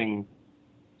dropping,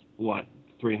 what,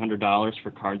 $300 for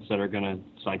cards that are going to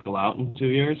cycle out in 2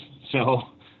 years. So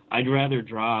I'd rather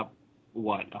drop,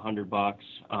 $100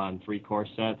 on 3 core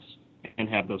sets and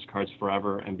have those cards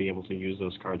forever and be able to use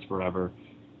those cards forever,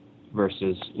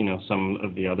 versus, some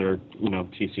of the other,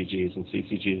 TCGs and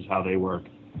CCGs, how they work.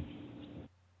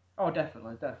 Oh,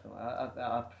 definitely.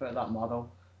 I prefer that model.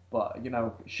 But,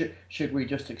 should we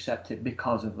just accept it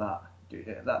because of that?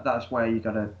 That's where you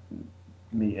got to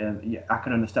meet. I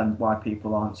can understand why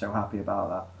people aren't so happy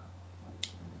about that.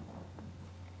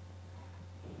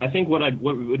 I think what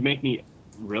would make me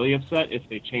really upset if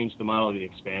they changed the model of the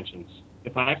expansions.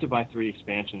 If I have to buy 3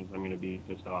 expansions, I'm going to be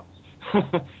pissed off.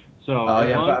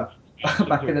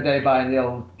 Back in the day, buying the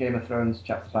old Game of Thrones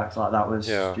chapter packs like that was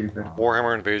stupid.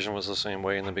 Warhammer Invasion was the same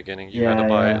way in the beginning. You had to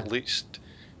buy at least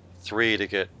 3 to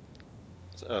get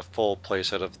a full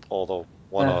playset of all the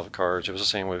one-off cards. It was the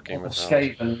same with Game of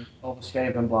Thrones. All the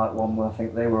Skaven Black one, I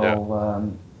think they were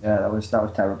all. That was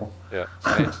terrible. Yeah,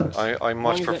 I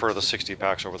much prefer the 60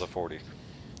 packs over the 40.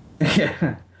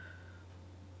 Yeah.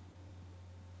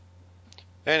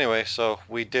 Anyway, so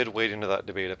we did wade into that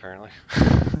debate apparently.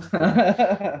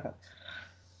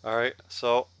 All right,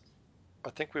 so I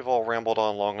think we've all rambled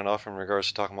on long enough in regards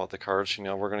to talking about the cards.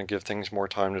 We're going to give things more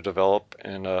time to develop,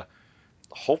 and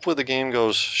hopefully the game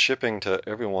goes shipping to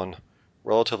everyone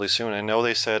relatively soon. I know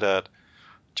they said at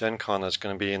Gen Con that's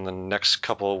going to be in the next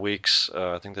couple of weeks.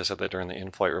 I think they said that during the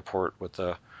in-flight report with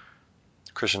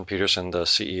Christian Peterson, the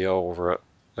CEO over at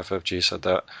FFG, said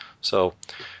that. So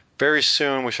very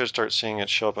soon we should start seeing it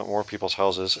show up at more people's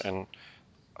houses, and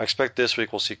I expect this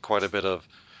week we'll see quite a bit of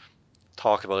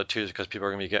talk about it too, because people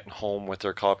are going to be getting home with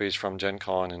their copies from Gen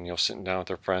Con and sitting down with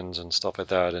their friends and stuff like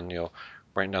that, and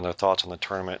writing down their thoughts on the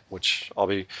tournament, which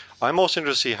I'm most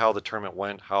interested to see how the tournament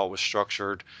went, how it was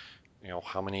structured,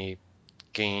 how many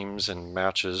games and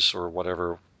matches or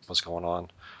whatever was going on.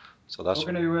 So that's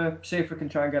we're going to see if we can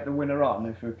try and get the winner on,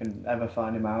 if we can ever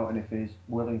find him out, and if he's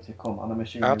willing to come on. I'm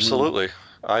assuming absolutely.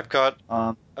 I've got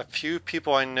a few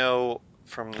people I know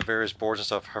from the various boards and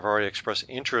stuff have already expressed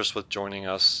interest with joining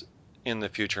us in the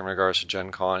future in regards to Gen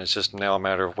Con. It's just now a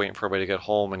matter of waiting for everybody to get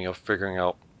home and figuring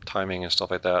out timing and stuff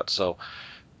like that. So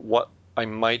what I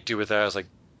might do with that is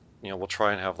we'll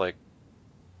try and have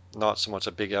not so much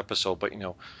a big episode, but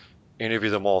interview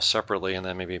them all separately and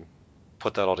then maybe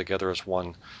put that all together as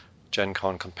one Gen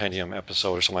Con compendium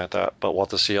episode or something like that. But we'll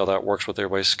have to see how that works with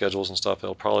everybody's schedules and stuff.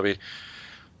 We probably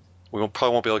won't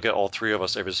be able to get all three of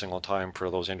us every single time for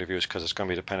those interviews because it's going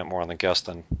to be dependent more on the guest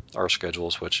than our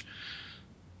schedules, which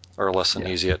are less than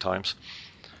easy at times.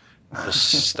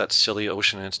 That silly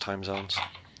ocean and its time zones.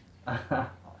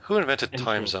 Who invented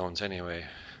time zones anyway?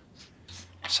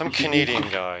 Some Canadian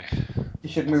guy. You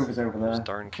should move us over there. Those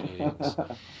darn Canadians.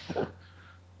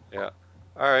 Yeah.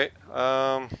 All right.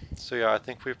 So yeah, I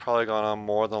think we've probably gone on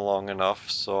more than long enough,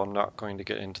 so I'm not going to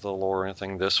get into the lore or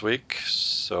anything this week.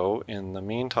 So in the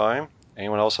meantime,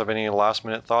 anyone else have any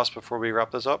last-minute thoughts before we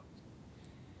wrap this up?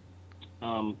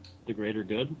 The greater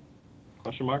good?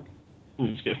 Question mark?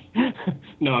 I'm just kidding.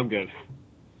 No, I'm good.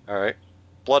 All right.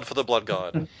 Blood for the Blood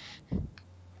God.